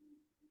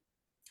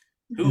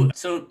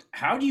 So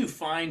how do you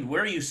find,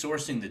 where are you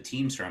sourcing the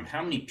teams from?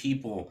 How many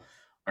people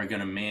are going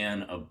to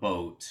man a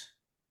boat?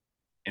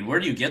 And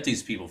where do you get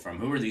these people from?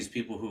 Who are these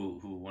people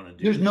who want to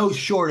do There's no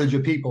shortage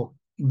of people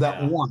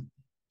that want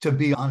to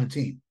be on a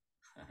team.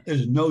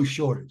 There's no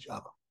shortage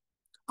of them.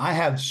 I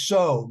have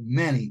so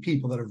many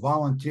people that are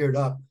volunteered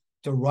up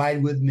to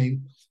ride with me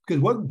because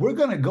we're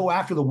going to go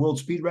after the world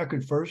speed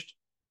record first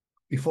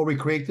before we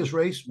create this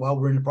race while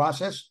we're in the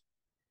process.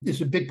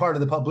 It's a big part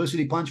of the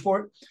publicity punch for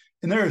it.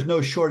 And there is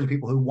no shortage of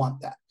people who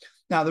want that.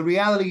 Now, the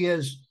reality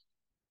is,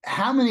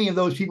 how many of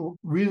those people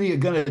really are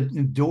going to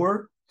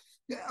endure?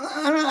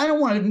 I don't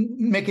want to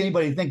make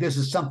anybody think this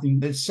is something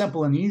that's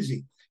simple and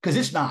easy, because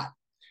it's not.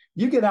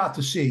 You get out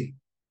to sea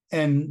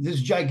and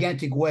there's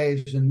gigantic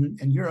waves and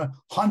you're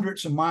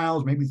hundreds of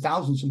miles, maybe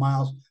thousands of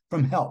miles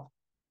from help.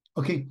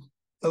 Okay.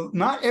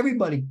 Not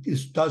everybody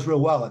does real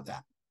well at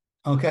that.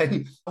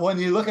 Okay. When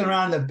you're looking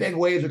around, the big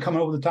waves are coming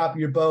over the top of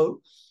your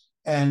boat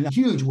and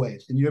huge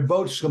waves, and your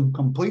boat's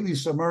completely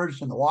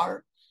submerged in the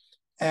water.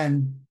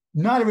 And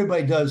not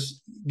everybody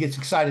gets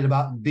excited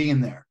about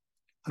being there.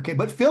 Okay,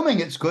 but filming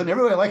it's good, and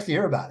everybody likes to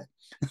hear about it.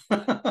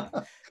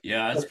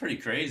 Yeah, that's pretty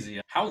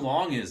crazy. How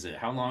long is it?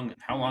 How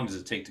long does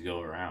it take to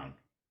go around?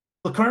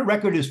 The current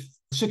record is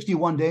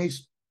 61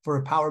 days for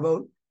a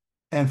powerboat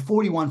and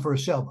 41 for a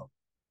sailboat.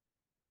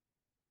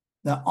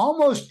 Now,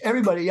 almost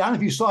everybody, I don't know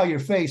if you saw your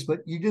face, but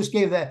you just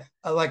gave that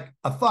like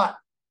a thought.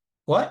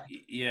 What?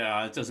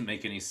 Yeah, it doesn't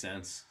make any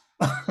sense.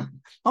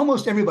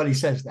 Almost everybody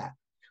says that.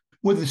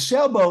 With a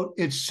sailboat,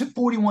 it's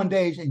 41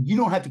 days and you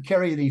don't have to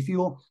carry any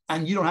fuel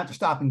and you don't have to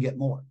stop and get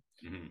more.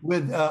 Mm-hmm.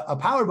 With a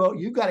powerboat,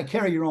 you've got to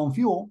carry your own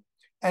fuel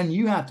and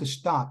you have to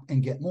stop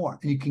and get more.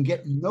 And you can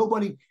get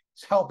nobody's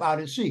help out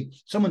at sea.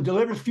 Someone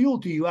delivers fuel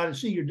to you out at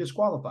sea, you're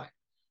disqualified.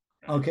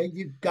 Right. Okay,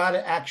 you've got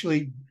to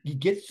actually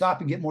stop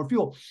and get more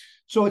fuel.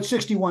 So it's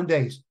 61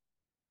 days.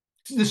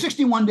 The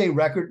 61-day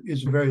record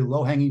is a very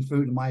low-hanging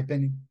fruit, in my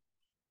opinion.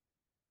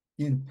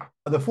 In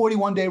the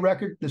 41-day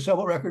record, the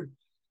sailboat record,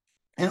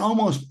 and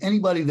almost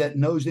anybody that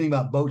knows anything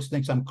about boats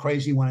thinks I'm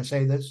crazy when I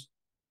say this,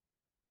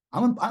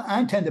 I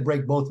intend to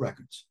break both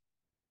records.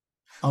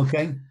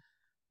 Okay.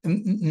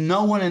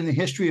 No one in the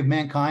history of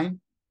mankind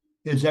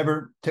has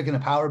ever taken a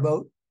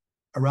powerboat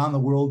around the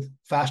world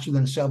faster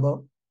than a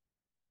sailboat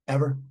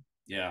ever.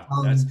 Yeah,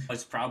 Um,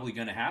 that's probably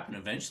going to happen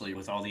eventually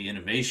with all the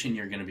innovation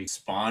you're going to be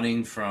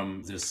spawning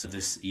from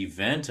this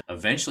event.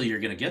 Eventually, you're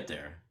going to get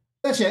there.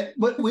 that's it.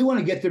 But we want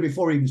to get there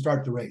before we even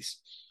start the race.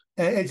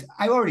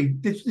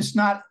 It's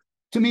not,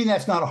 to me,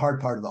 that's not a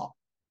hard part at all.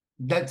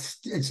 That's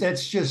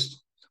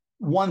just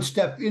one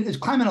step. It's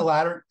climbing a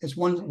ladder. It's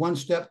one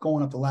step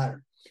going up the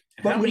ladder.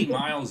 How But many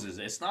miles is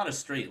it? It's not a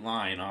straight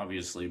line,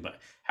 obviously, but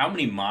how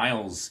many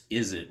miles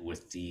is it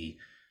with the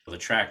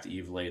track that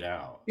you've laid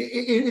out?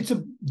 it's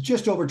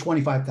just over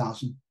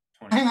 25,000.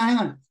 20. Hang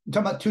on. I'm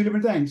talking about two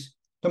different things.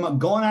 I'm talking about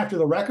going after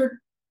the record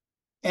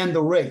and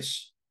the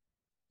race.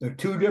 They're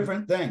two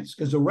different things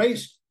because the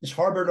race is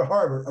harbor to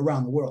harbor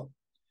around the world.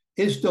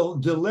 It's still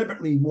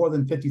deliberately more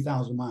than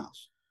 50,000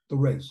 miles. The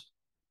race,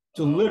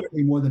 Oh,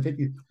 deliberately more than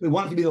 50. We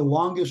want it to be the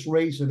longest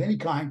race of any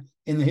kind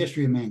in the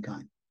history of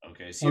mankind.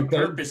 okay. So you're Okay,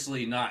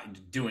 purposely not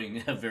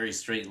doing a very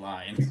straight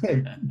line.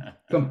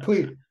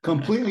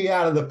 completely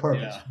out of the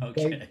purpose. Yeah,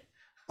 Okay, okay.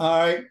 all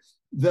right.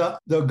 The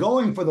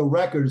going for the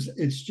records,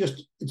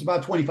 it's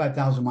about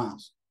 25,000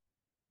 miles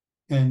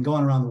and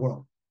going around the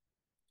world.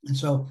 And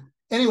so,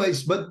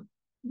 anyways, but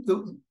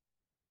the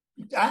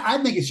I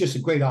think it's just a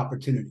great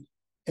opportunity.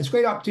 It's a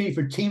great opportunity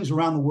for teams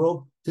around the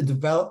world to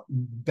develop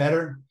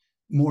better,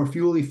 more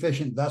fuel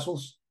efficient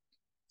vessels,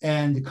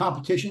 and the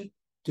competition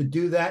to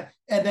do that,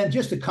 and then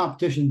just the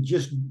competition,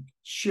 just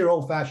sheer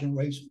old fashioned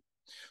racing.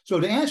 So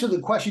to answer the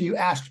question you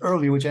asked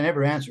earlier, which I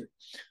never answered,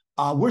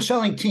 we're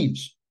selling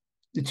teams.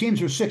 The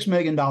teams are $6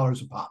 million a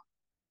pop.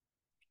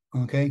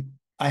 Okay,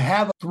 I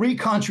have 3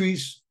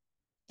 countries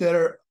that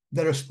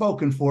are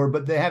spoken for,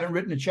 but they haven't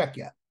written a check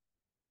yet.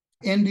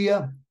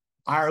 India,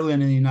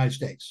 Ireland, and the United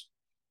States.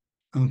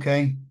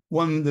 Okay,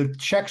 when the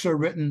checks are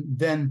written,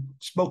 then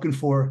spoken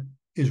for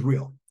is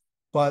real.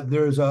 But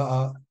there's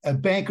a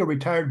banker,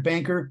 retired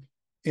banker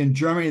in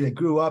Germany that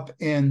grew up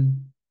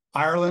in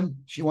Ireland.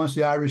 She wants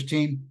the Irish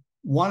team.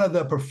 One of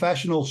the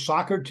professional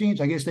soccer teams,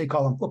 I guess they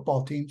call them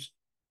football teams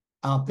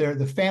out there,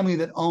 the family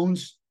that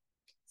owns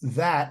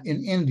that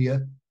in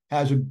India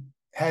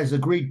has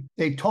agreed.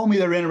 They told me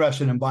they're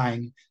interested in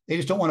buying. They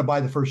just don't want to buy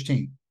the first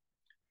team.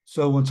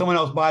 So when someone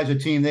else buys a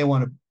team, they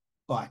want to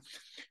buy.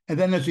 And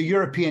then there's a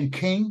European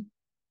king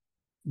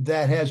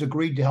that has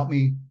agreed to help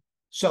me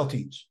sell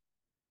teams.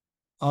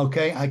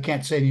 Okay, I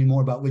can't say any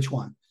more about which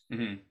one.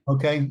 Hmm.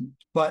 Okay,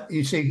 but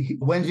you see,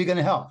 when's he going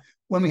to help?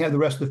 When we have the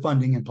rest of the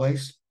funding in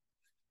place.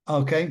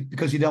 Okay,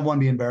 because you don't want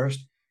to be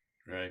embarrassed.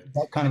 Right.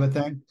 That kind of a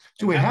thing.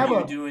 So And we have a.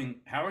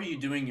 how are you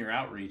doing your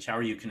outreach? How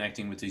are you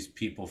connecting with these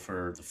people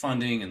for the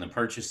funding and the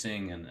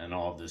purchasing and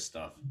all of this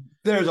stuff?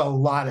 There's a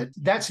lot of.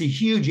 That's a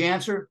huge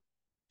answer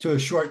to a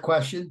short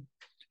question,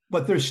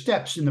 but there's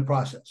steps in the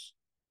process,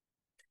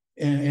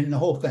 in the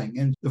whole thing.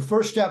 And the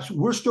first steps,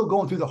 we're still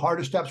going through the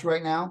hardest steps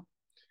right now.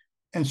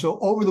 And so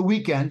over the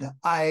weekend,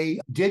 I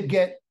did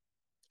get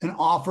an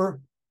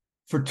offer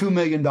for $2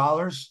 million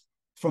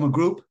from a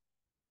group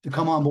to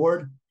come on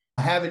board.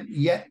 I haven't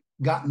yet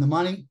gotten the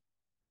money,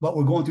 but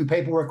we're going through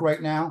paperwork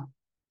right now.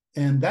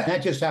 And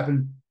that just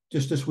happened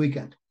just this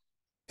weekend.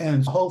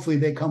 And hopefully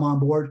they come on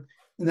board.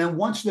 And then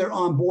once they're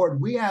on board,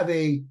 we have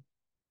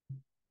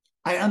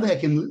I don't think I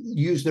can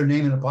use their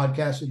name in a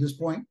podcast at this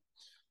point,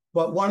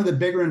 but one of the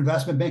bigger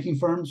investment banking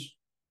firms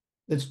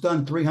that's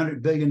done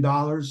 $300 billion,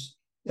 that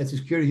the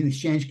Securities and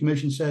Exchange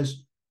Commission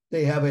says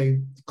they have a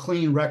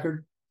clean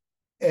record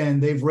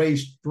and they've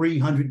raised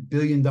 $300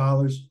 billion.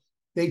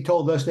 They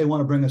told us they want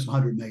to bring us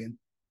 100 million.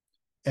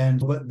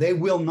 But they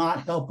will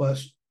not help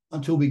us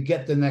until we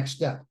get the next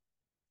step.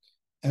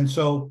 And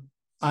so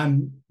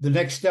the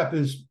next step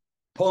is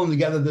pulling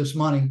together this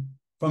money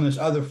from this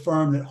other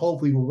firm that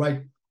hopefully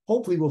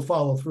will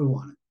follow through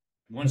on it.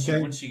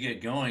 Okay. Once you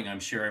get going, I'm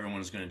sure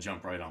everyone's going to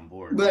jump right on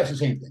board, But that's right? the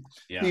same thing.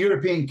 Yeah. The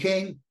European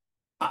king,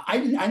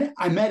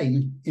 I met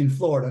him in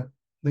Florida,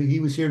 but he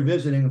was here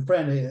visiting a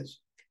friend of his.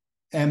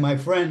 And my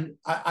friend,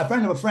 a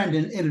friend of a friend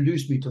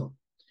introduced me to him.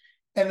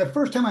 And the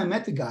first time I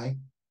met the guy,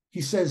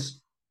 he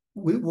says,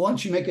 why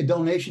don't you make a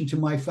donation to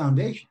my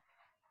foundation?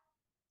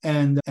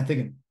 And I'm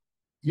thinking,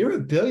 you're a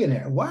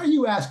billionaire. Why are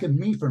you asking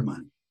me for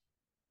money?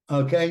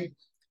 Okay.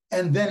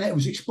 And then it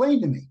was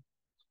explained to me.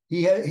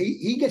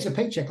 He gets a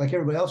paycheck like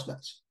everybody else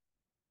does.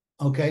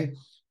 Okay.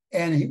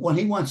 And when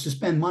he wants to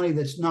spend money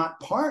that's not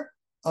part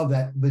of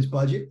his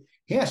budget,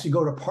 he has to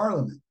go to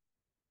Parliament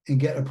and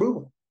get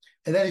approval.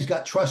 And then he's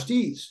got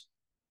trustees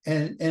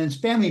and his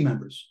family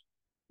members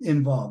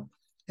involved.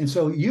 And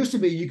so it used to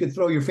be you could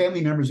throw your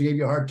family members who gave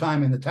you a hard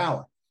time in the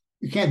tower.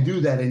 You can't do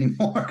that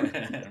anymore.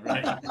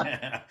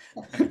 Right.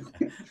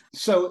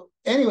 So,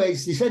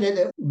 anyways, he said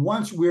that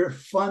once we're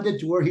funded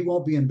to where he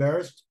won't be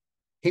embarrassed,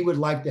 he would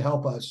like to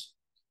help us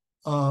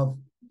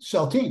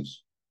sell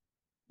teams.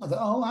 I thought,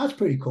 oh, that's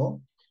pretty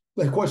cool.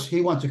 But of course,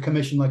 he wants a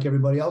commission like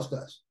everybody else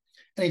does.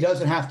 And he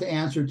doesn't have to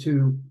answer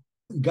to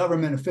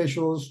government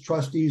officials,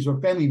 trustees, or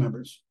family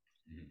members.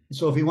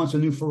 So if he wants a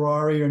new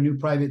Ferrari or a new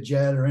private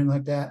jet or anything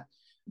like that,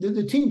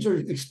 the teams are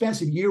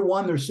expensive. Year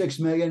one, they're 6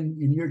 million.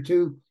 In year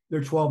two,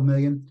 they're 12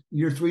 million.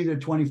 Year three, they're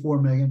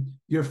 24 million.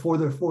 Year four,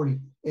 they're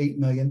 48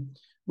 million.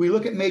 We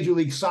look at Major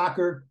League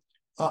Soccer.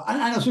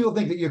 I know some people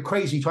think that you're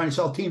crazy trying to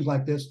sell teams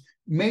like this.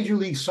 Major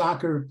League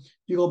Soccer,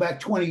 you go back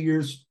 20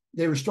 years,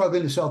 they were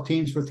struggling to sell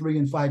teams for $3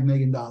 and $5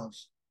 million.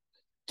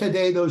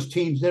 Today, those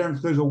teams,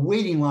 there's a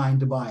waiting line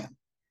to buy them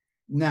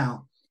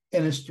now,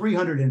 and it's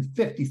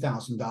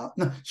 $350,000.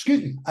 No,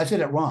 excuse me, I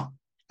said it wrong.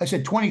 I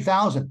said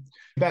 20,000.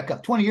 Back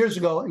up. 20 years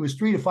ago, it was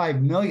 3 to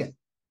 5 million.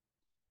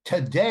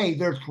 Today,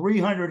 they're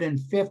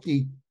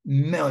 350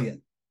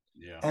 million,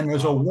 Yeah. and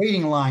there's a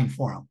waiting line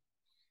for them.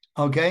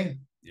 Okay.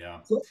 Yeah.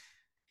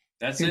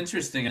 That's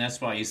interesting, and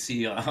that's why you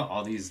see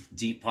all these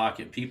deep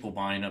pocket people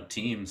buying up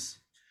teams.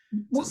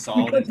 It's a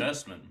solid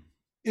investment.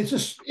 It's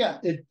just, yeah,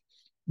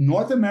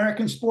 North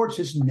American sports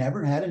has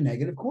never had a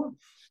negative quarter.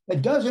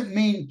 It doesn't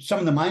mean some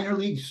of the minor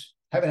leagues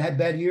haven't had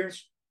bad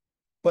years,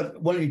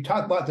 but when you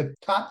talk about the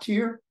top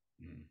tier,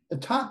 the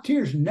top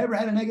tiers never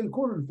had a negative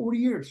quarter in 40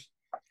 years.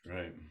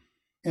 Right.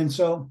 And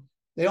so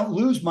they don't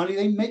lose money,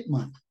 they make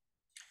money.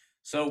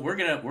 So we're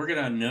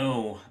gonna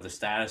know the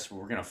status.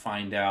 We're gonna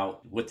find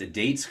out what the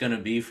date's gonna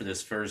be for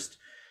this first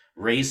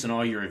race and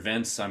all your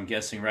events. I'm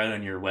guessing right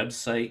on your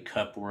website,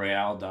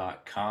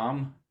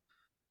 CupRoyale.com.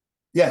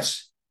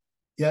 Yes,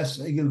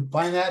 you can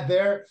find that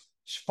there.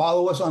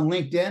 Follow us on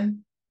LinkedIn,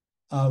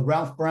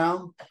 Ralph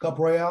Brown,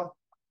 CupRoyale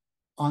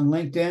on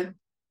LinkedIn.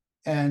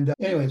 And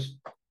anyways,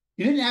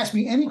 you didn't ask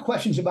me any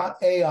questions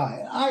about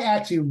AI. I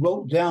actually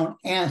wrote down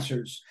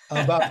answers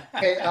about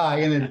AI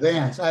in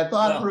advance. I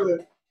thought through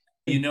it.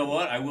 You know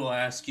what? I will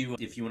ask you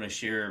if you want to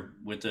share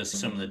with us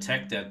some of the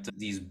tech that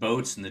these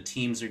boats and the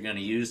teams are going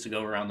to use to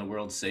go around the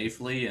world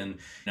safely. And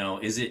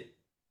is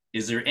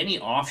there any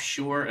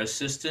offshore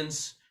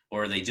assistance,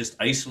 or are they just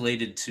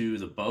isolated to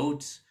the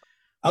boat?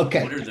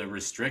 Okay. What are the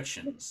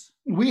restrictions?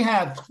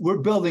 We're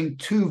building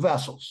two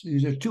vessels.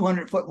 These are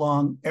 200-foot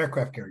long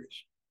aircraft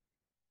carriers.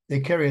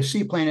 They carry a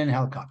seaplane and a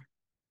helicopter.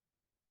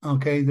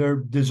 Okay. They're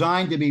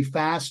designed to be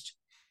fast,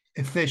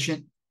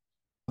 efficient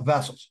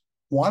vessels.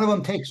 One of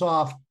them takes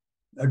off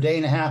a day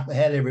and a half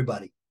ahead of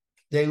everybody.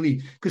 They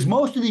leave. Because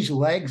most of these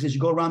legs, as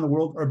you go around the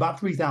world, are about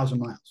 3,000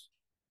 miles.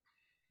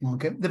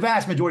 Okay. The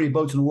vast majority of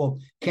boats in the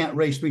world can't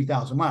race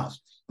 3,000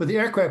 miles. But the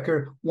aircraft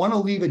carrier want to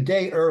leave a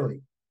day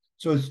early.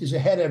 So it's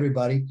ahead of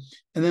everybody.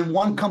 And then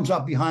one comes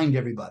up behind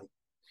everybody.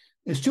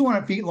 It's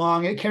 200 feet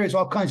long. It carries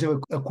all kinds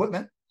of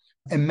equipment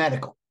and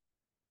medical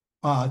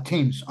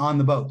teams on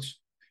the boats.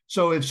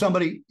 So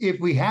if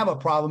we have a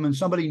problem and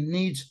somebody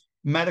needs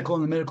medical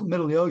in the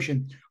middle of the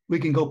ocean, we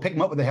can go pick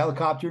them up with a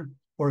helicopter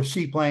or a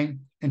seaplane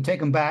and take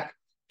them back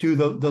to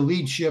the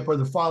lead ship or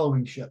the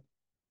following ship.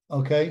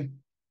 Okay.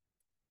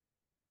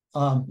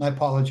 I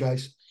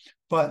apologize.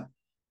 But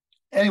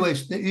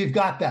anyways, you've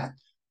got that.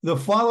 The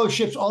follow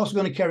ship's also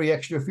going to carry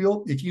extra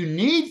fuel. If you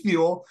need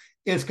fuel,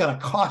 it's going to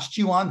cost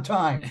you on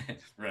time.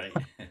 Right.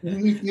 You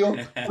need fuel,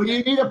 but you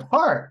need a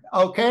part.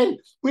 Okay.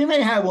 We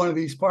may have one of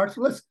these parts.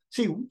 Let's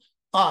see.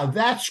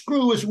 That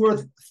screw is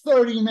worth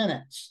 30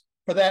 minutes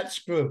for that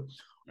screw.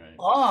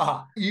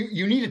 Right.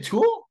 You need a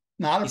tool?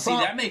 Not a problem.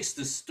 See, that makes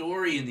the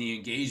story and the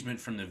engagement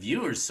from the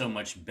viewers so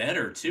much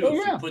better too.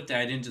 If you put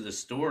that into the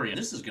story,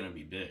 this is going to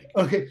be big.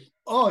 Okay.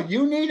 Oh,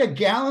 you need a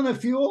gallon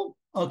of fuel?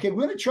 Okay,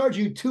 we're going to charge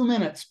you 2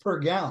 minutes per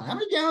gallon. How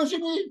many gallons you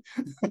need?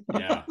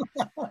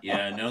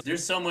 No,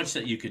 there's so much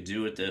that you could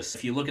do with this.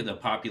 If you look at the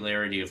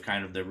popularity of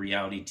kind of the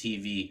reality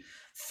TV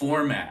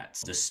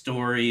formats, the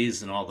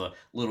stories and all the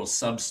little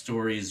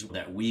sub-stories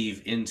that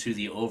weave into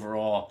the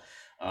overall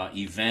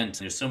event,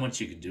 there's so much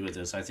you could do with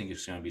this. I think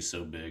it's going to be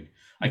so big.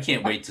 I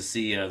can't wait to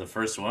see the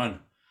first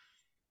one.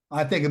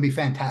 I think it'll be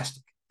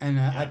fantastic. And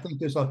I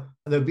think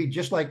there'll be,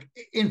 just like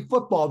in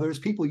football, there's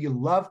people you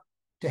love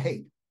to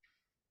hate.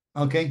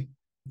 Okay.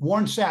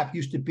 Warren Sapp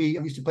used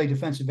to play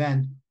defensive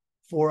end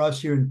for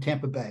us here in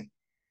Tampa Bay.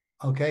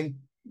 Okay.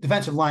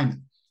 Defensive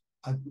lineman.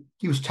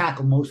 He was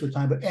tackled most of the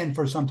time, but end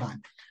for some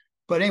time.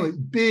 But anyway,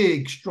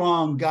 big,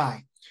 strong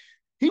guy.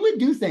 He would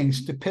do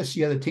things to piss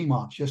the other team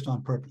off just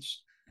on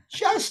purpose,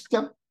 just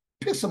to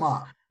piss them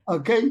off.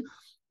 Okay.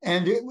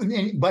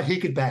 But he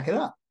could back it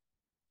up.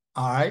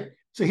 All right.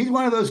 So he's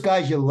one of those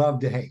guys you love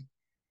to hate.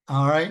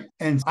 All right.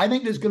 And I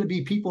think there's going to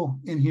be people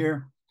in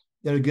here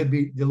that are going to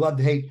be, they love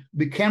to hate.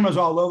 Be cameras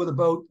all over the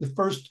boat. The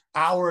first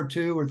hour or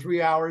 2 or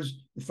 3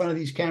 hours in front of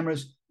these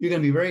cameras, you're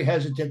going to be very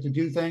hesitant to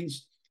do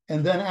things.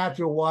 And then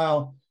after a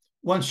while,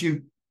 once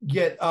you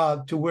get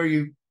to where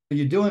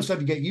you're doing stuff,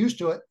 you get used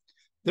to it,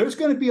 there's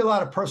going to be a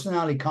lot of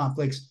personality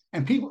conflicts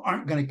and people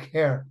aren't going to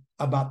care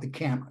about the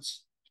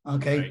cameras.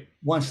 Okay. Right.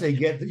 Once they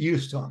get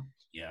used to them.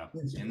 Yeah.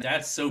 And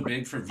that's so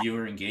big for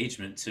viewer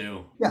engagement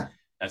too. Yeah.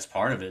 That's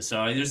part of it.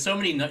 So there's so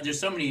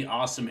many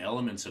awesome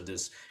elements of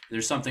this.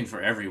 There's something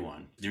for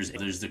everyone. There's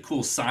the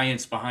cool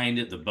science behind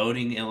it, the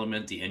boating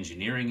element, the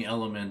engineering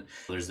element.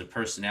 There's the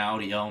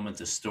personality element,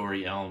 the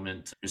story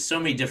element. There's so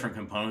many different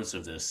components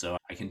of this. So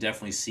I can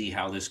definitely see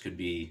how this could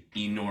be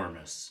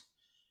enormous.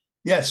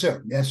 Yes,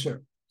 sir. Yes,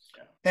 sir.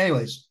 Yeah.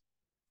 Anyways,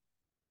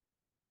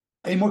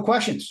 Any more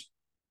questions?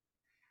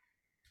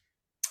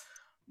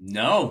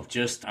 No,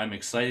 just I'm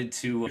excited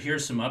to hear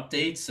some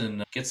updates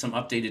and get some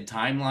updated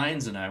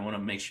timelines, and I want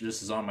to make sure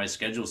this is on my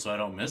schedule so I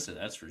don't miss it.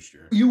 That's for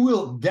sure. You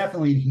will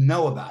definitely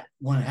know about it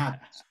when it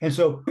happens. And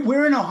so,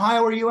 where in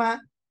Ohio are you at?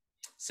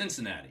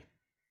 Cincinnati.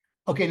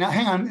 Okay, now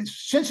hang on.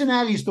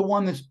 Cincinnati is the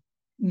one that's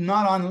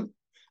not on.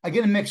 I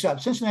get them mixed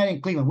up. Cincinnati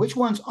and Cleveland. Which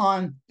one's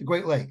on the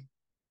Great Lake?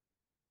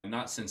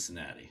 Not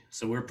Cincinnati.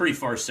 So we're pretty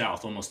far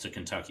south, almost to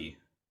Kentucky.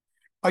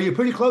 Are you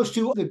pretty close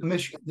to the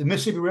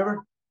Mississippi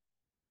River?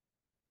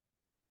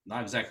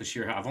 Not exactly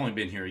sure how. I've only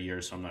been here a year,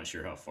 so I'm not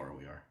sure how far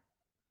we are.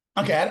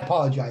 Okay, I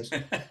apologize.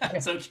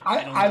 It's okay.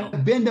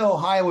 I've been to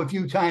Ohio a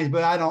few times,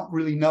 but I don't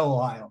really know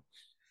Ohio.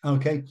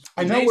 Okay,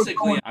 I know.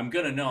 Basically, I'm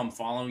gonna know. I'm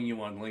following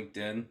you on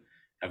LinkedIn.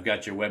 I've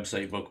got your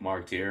website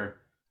bookmarked here,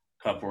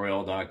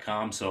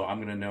 CupRoyale.com. So I'm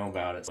gonna know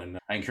about it. And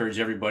I encourage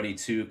everybody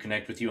to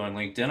connect with you on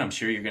LinkedIn. I'm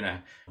sure you're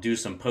gonna do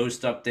some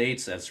post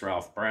updates. That's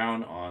Ralph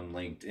Brown on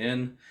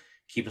LinkedIn.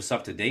 Keep us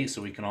up to date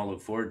so we can all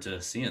look forward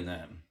to seeing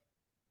that.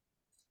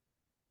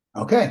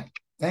 Okay,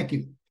 thank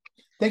you.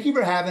 Thank you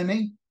for having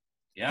me.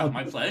 Yeah, okay.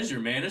 My pleasure,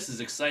 man. This is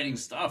exciting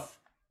stuff.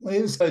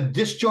 It was a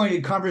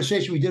disjointed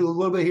conversation. We did a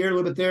little bit here, a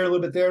little bit there, a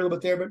little bit there, a little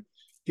bit there, but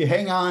if you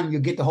hang on, you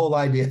get the whole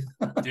idea.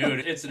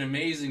 Dude, it's an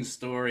amazing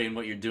story, and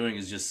what you're doing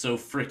is just so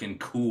freaking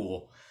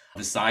cool.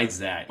 Besides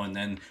that, and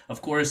then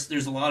of course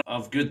there's a lot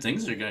of good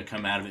things that are going to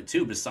come out of it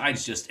too,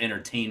 besides just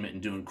entertainment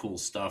and doing cool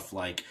stuff,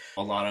 like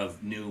a lot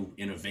of new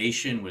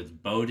innovation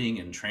with boating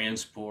and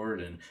transport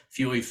and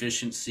fuel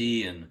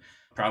efficiency and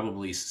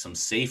probably some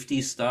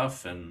safety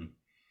stuff. And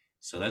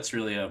so that's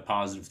really a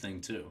positive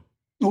thing too.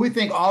 We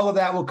think all of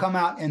that will come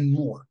out and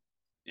more.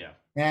 Yeah.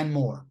 And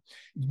more.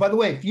 By the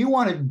way, if you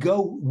want to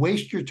go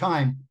waste your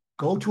time,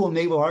 go to a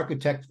naval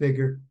architect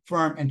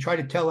firm and try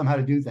to tell them how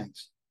to do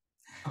things.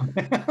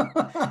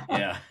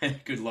 Yeah.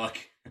 Good luck.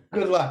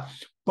 Good luck.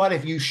 But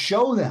if you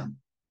show them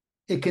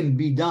it can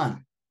be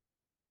done,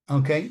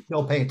 okay,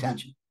 they'll pay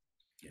attention.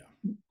 Yeah.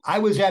 I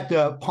was at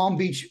the Palm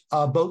Beach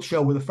boat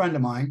show with a friend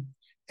of mine,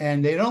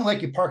 and they don't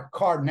let you park a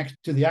car next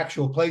to the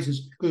actual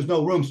places because there's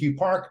no room. So you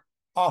park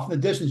off in the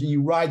distance and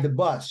you ride the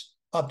bus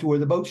up to where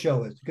the boat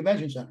show is, the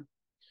convention center.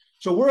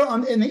 So we're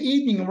in the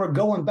evening and we're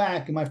going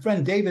back, and my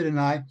friend David and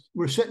I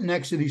were sitting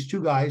next to these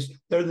two guys.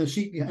 They're in the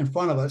seat in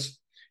front of us.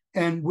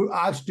 And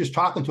I was just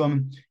talking to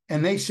them,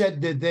 and they said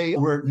that they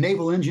were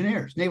naval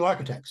engineers, naval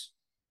architects.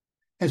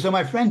 And so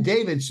my friend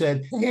David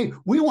said, hey,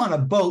 we want a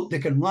boat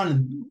that can run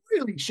in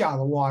really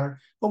shallow water,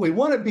 but we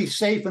want to be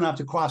safe enough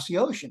to cross the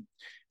ocean.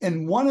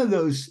 And one of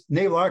those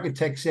naval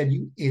architects said,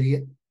 you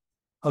idiot,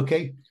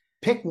 okay,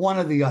 pick one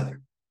or the other.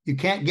 You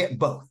can't get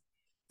both,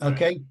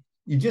 okay?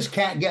 You just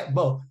can't get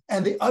both.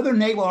 And the other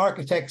naval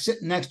architect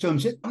sitting next to him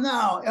said,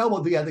 no,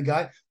 elbowed the other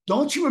guy.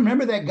 Don't you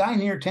remember that guy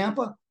near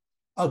Tampa?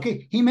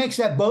 Okay, he makes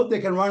that boat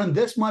that can run in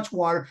this much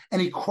water,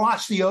 and he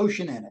crossed the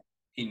ocean in it.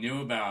 He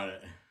knew about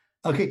it.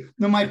 Okay,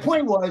 now my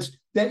point was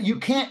that you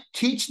can't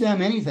teach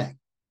them anything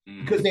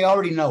because they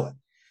already know it.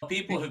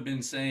 People have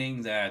been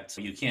saying that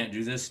you can't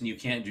do this and you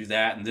can't do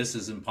that, and this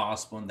is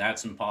impossible and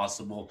that's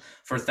impossible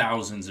for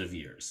thousands of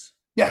years.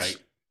 Yes,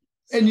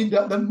 right?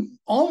 And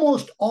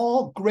almost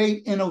all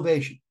great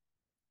innovation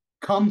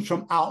comes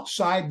from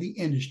outside the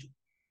industry.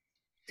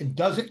 It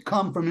doesn't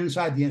come from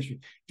inside the industry.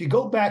 If you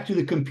go back to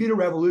the computer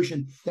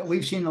revolution that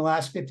we've seen in the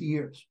last 50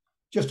 years,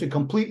 just a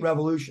complete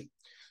revolution,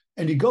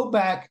 and you go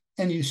back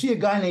and you see a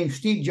guy named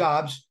Steve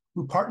Jobs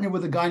who partnered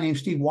with a guy named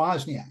Steve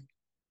Wozniak,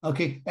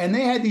 okay, and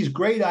they had these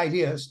great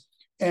ideas,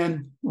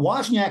 and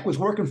Wozniak was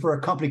working for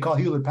a company called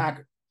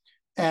Hewlett-Packard,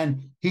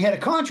 and he had a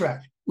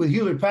contract with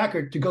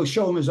Hewlett-Packard to go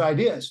show him his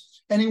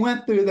ideas, and he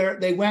went through there,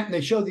 they went and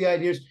they showed the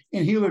ideas,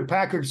 and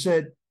Hewlett-Packard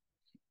said,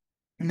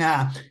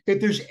 nah, if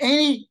there's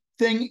anything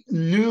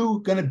new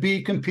going to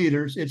be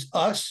computers, it's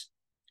us.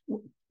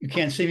 You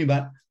can't see me,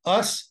 but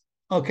us,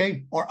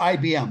 okay, or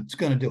IBM is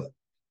going to do it.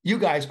 You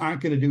guys aren't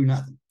going to do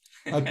nothing,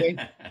 okay?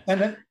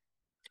 And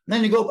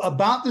then you go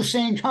about the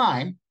same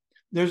time,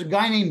 there's a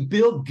guy named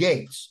Bill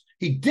Gates.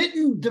 He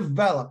didn't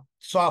develop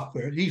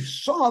software. He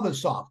saw the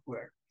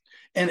software,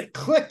 and it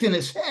clicked in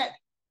his head.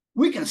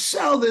 We can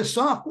sell this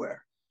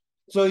software.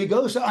 So he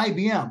goes to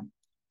IBM,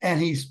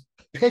 and he's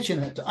pitching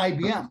it to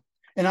IBM.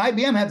 And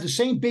IBM has the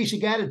same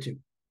basic attitude.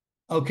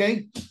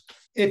 Okay,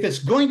 if it's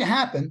going to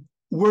happen,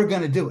 we're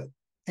going to do it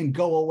and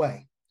go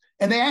away.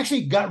 And they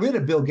actually got rid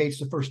of Bill Gates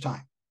the first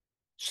time.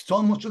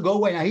 Told him to go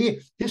away. Now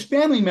his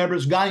family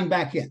members got him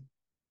back in,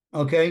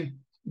 okay,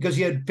 because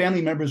he had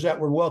family members that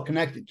were well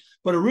connected.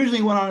 But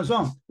originally went on his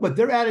own. But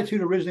their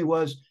attitude originally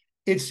was,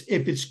 if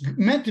it's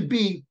meant to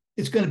be,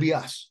 it's going to be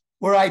us.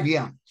 We're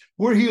IBM.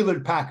 We're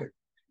Hewlett-Packard.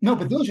 No,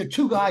 but those are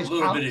two guys. A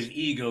little bit of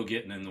ego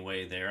getting in the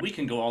way there. We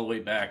can go all the way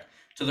back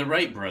to the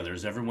Wright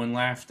brothers. Everyone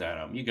laughed at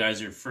them. You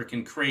guys are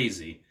freaking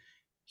crazy.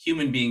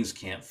 Human beings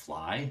can't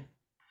fly,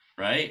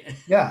 right?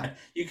 Yeah.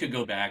 You could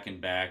go back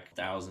and back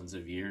thousands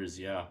of years,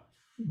 yeah.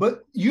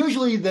 But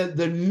usually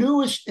the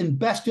newest and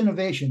best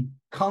innovation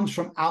comes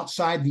from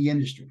outside the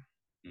industry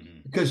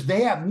because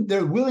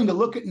they're willing to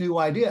look at new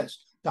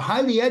ideas. The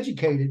highly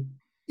educated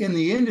in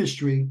the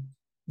industry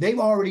they've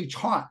already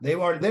taught. They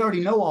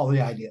already know all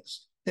the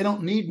ideas. They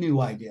don't need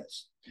new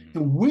ideas. Mm.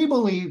 And we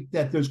believe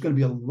that there's going to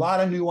be a lot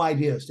of new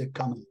ideas that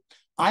come in.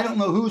 I don't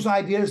know whose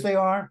ideas they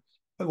are,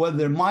 whether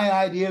they're my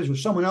ideas or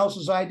someone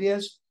else's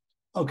ideas.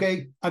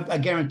 Okay, I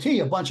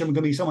guarantee a bunch of them are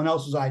going to be someone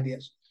else's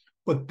ideas.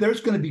 But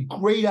there's going to be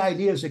great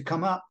ideas that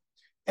come up.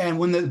 And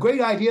when the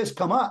great ideas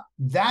come up,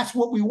 that's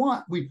what we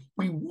want. We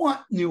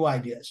want new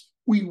ideas.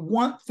 We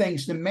want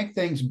things to make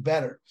things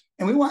better.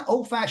 And we want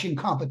old-fashioned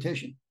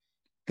competition,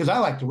 because I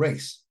like to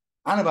race.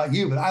 I don't know about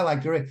you, but I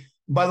like to race.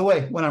 By the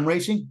way, when I'm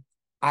racing,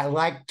 I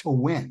like to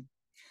win.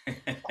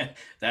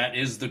 That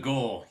is the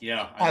goal.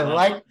 Yeah, I I love it.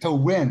 like to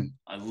win.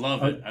 I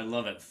love it. I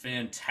love it.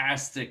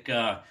 Fantastic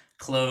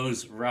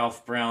close,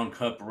 Ralph Brown,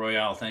 Cup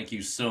Royale. Thank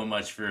you so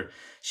much for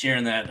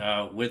sharing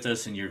that with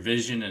us, and your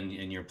vision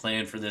and your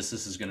plan for this.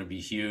 This is going to be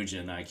huge,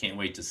 and I can't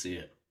wait to see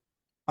it.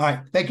 All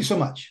right. Thank you so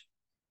much.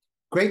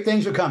 Great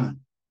things are coming.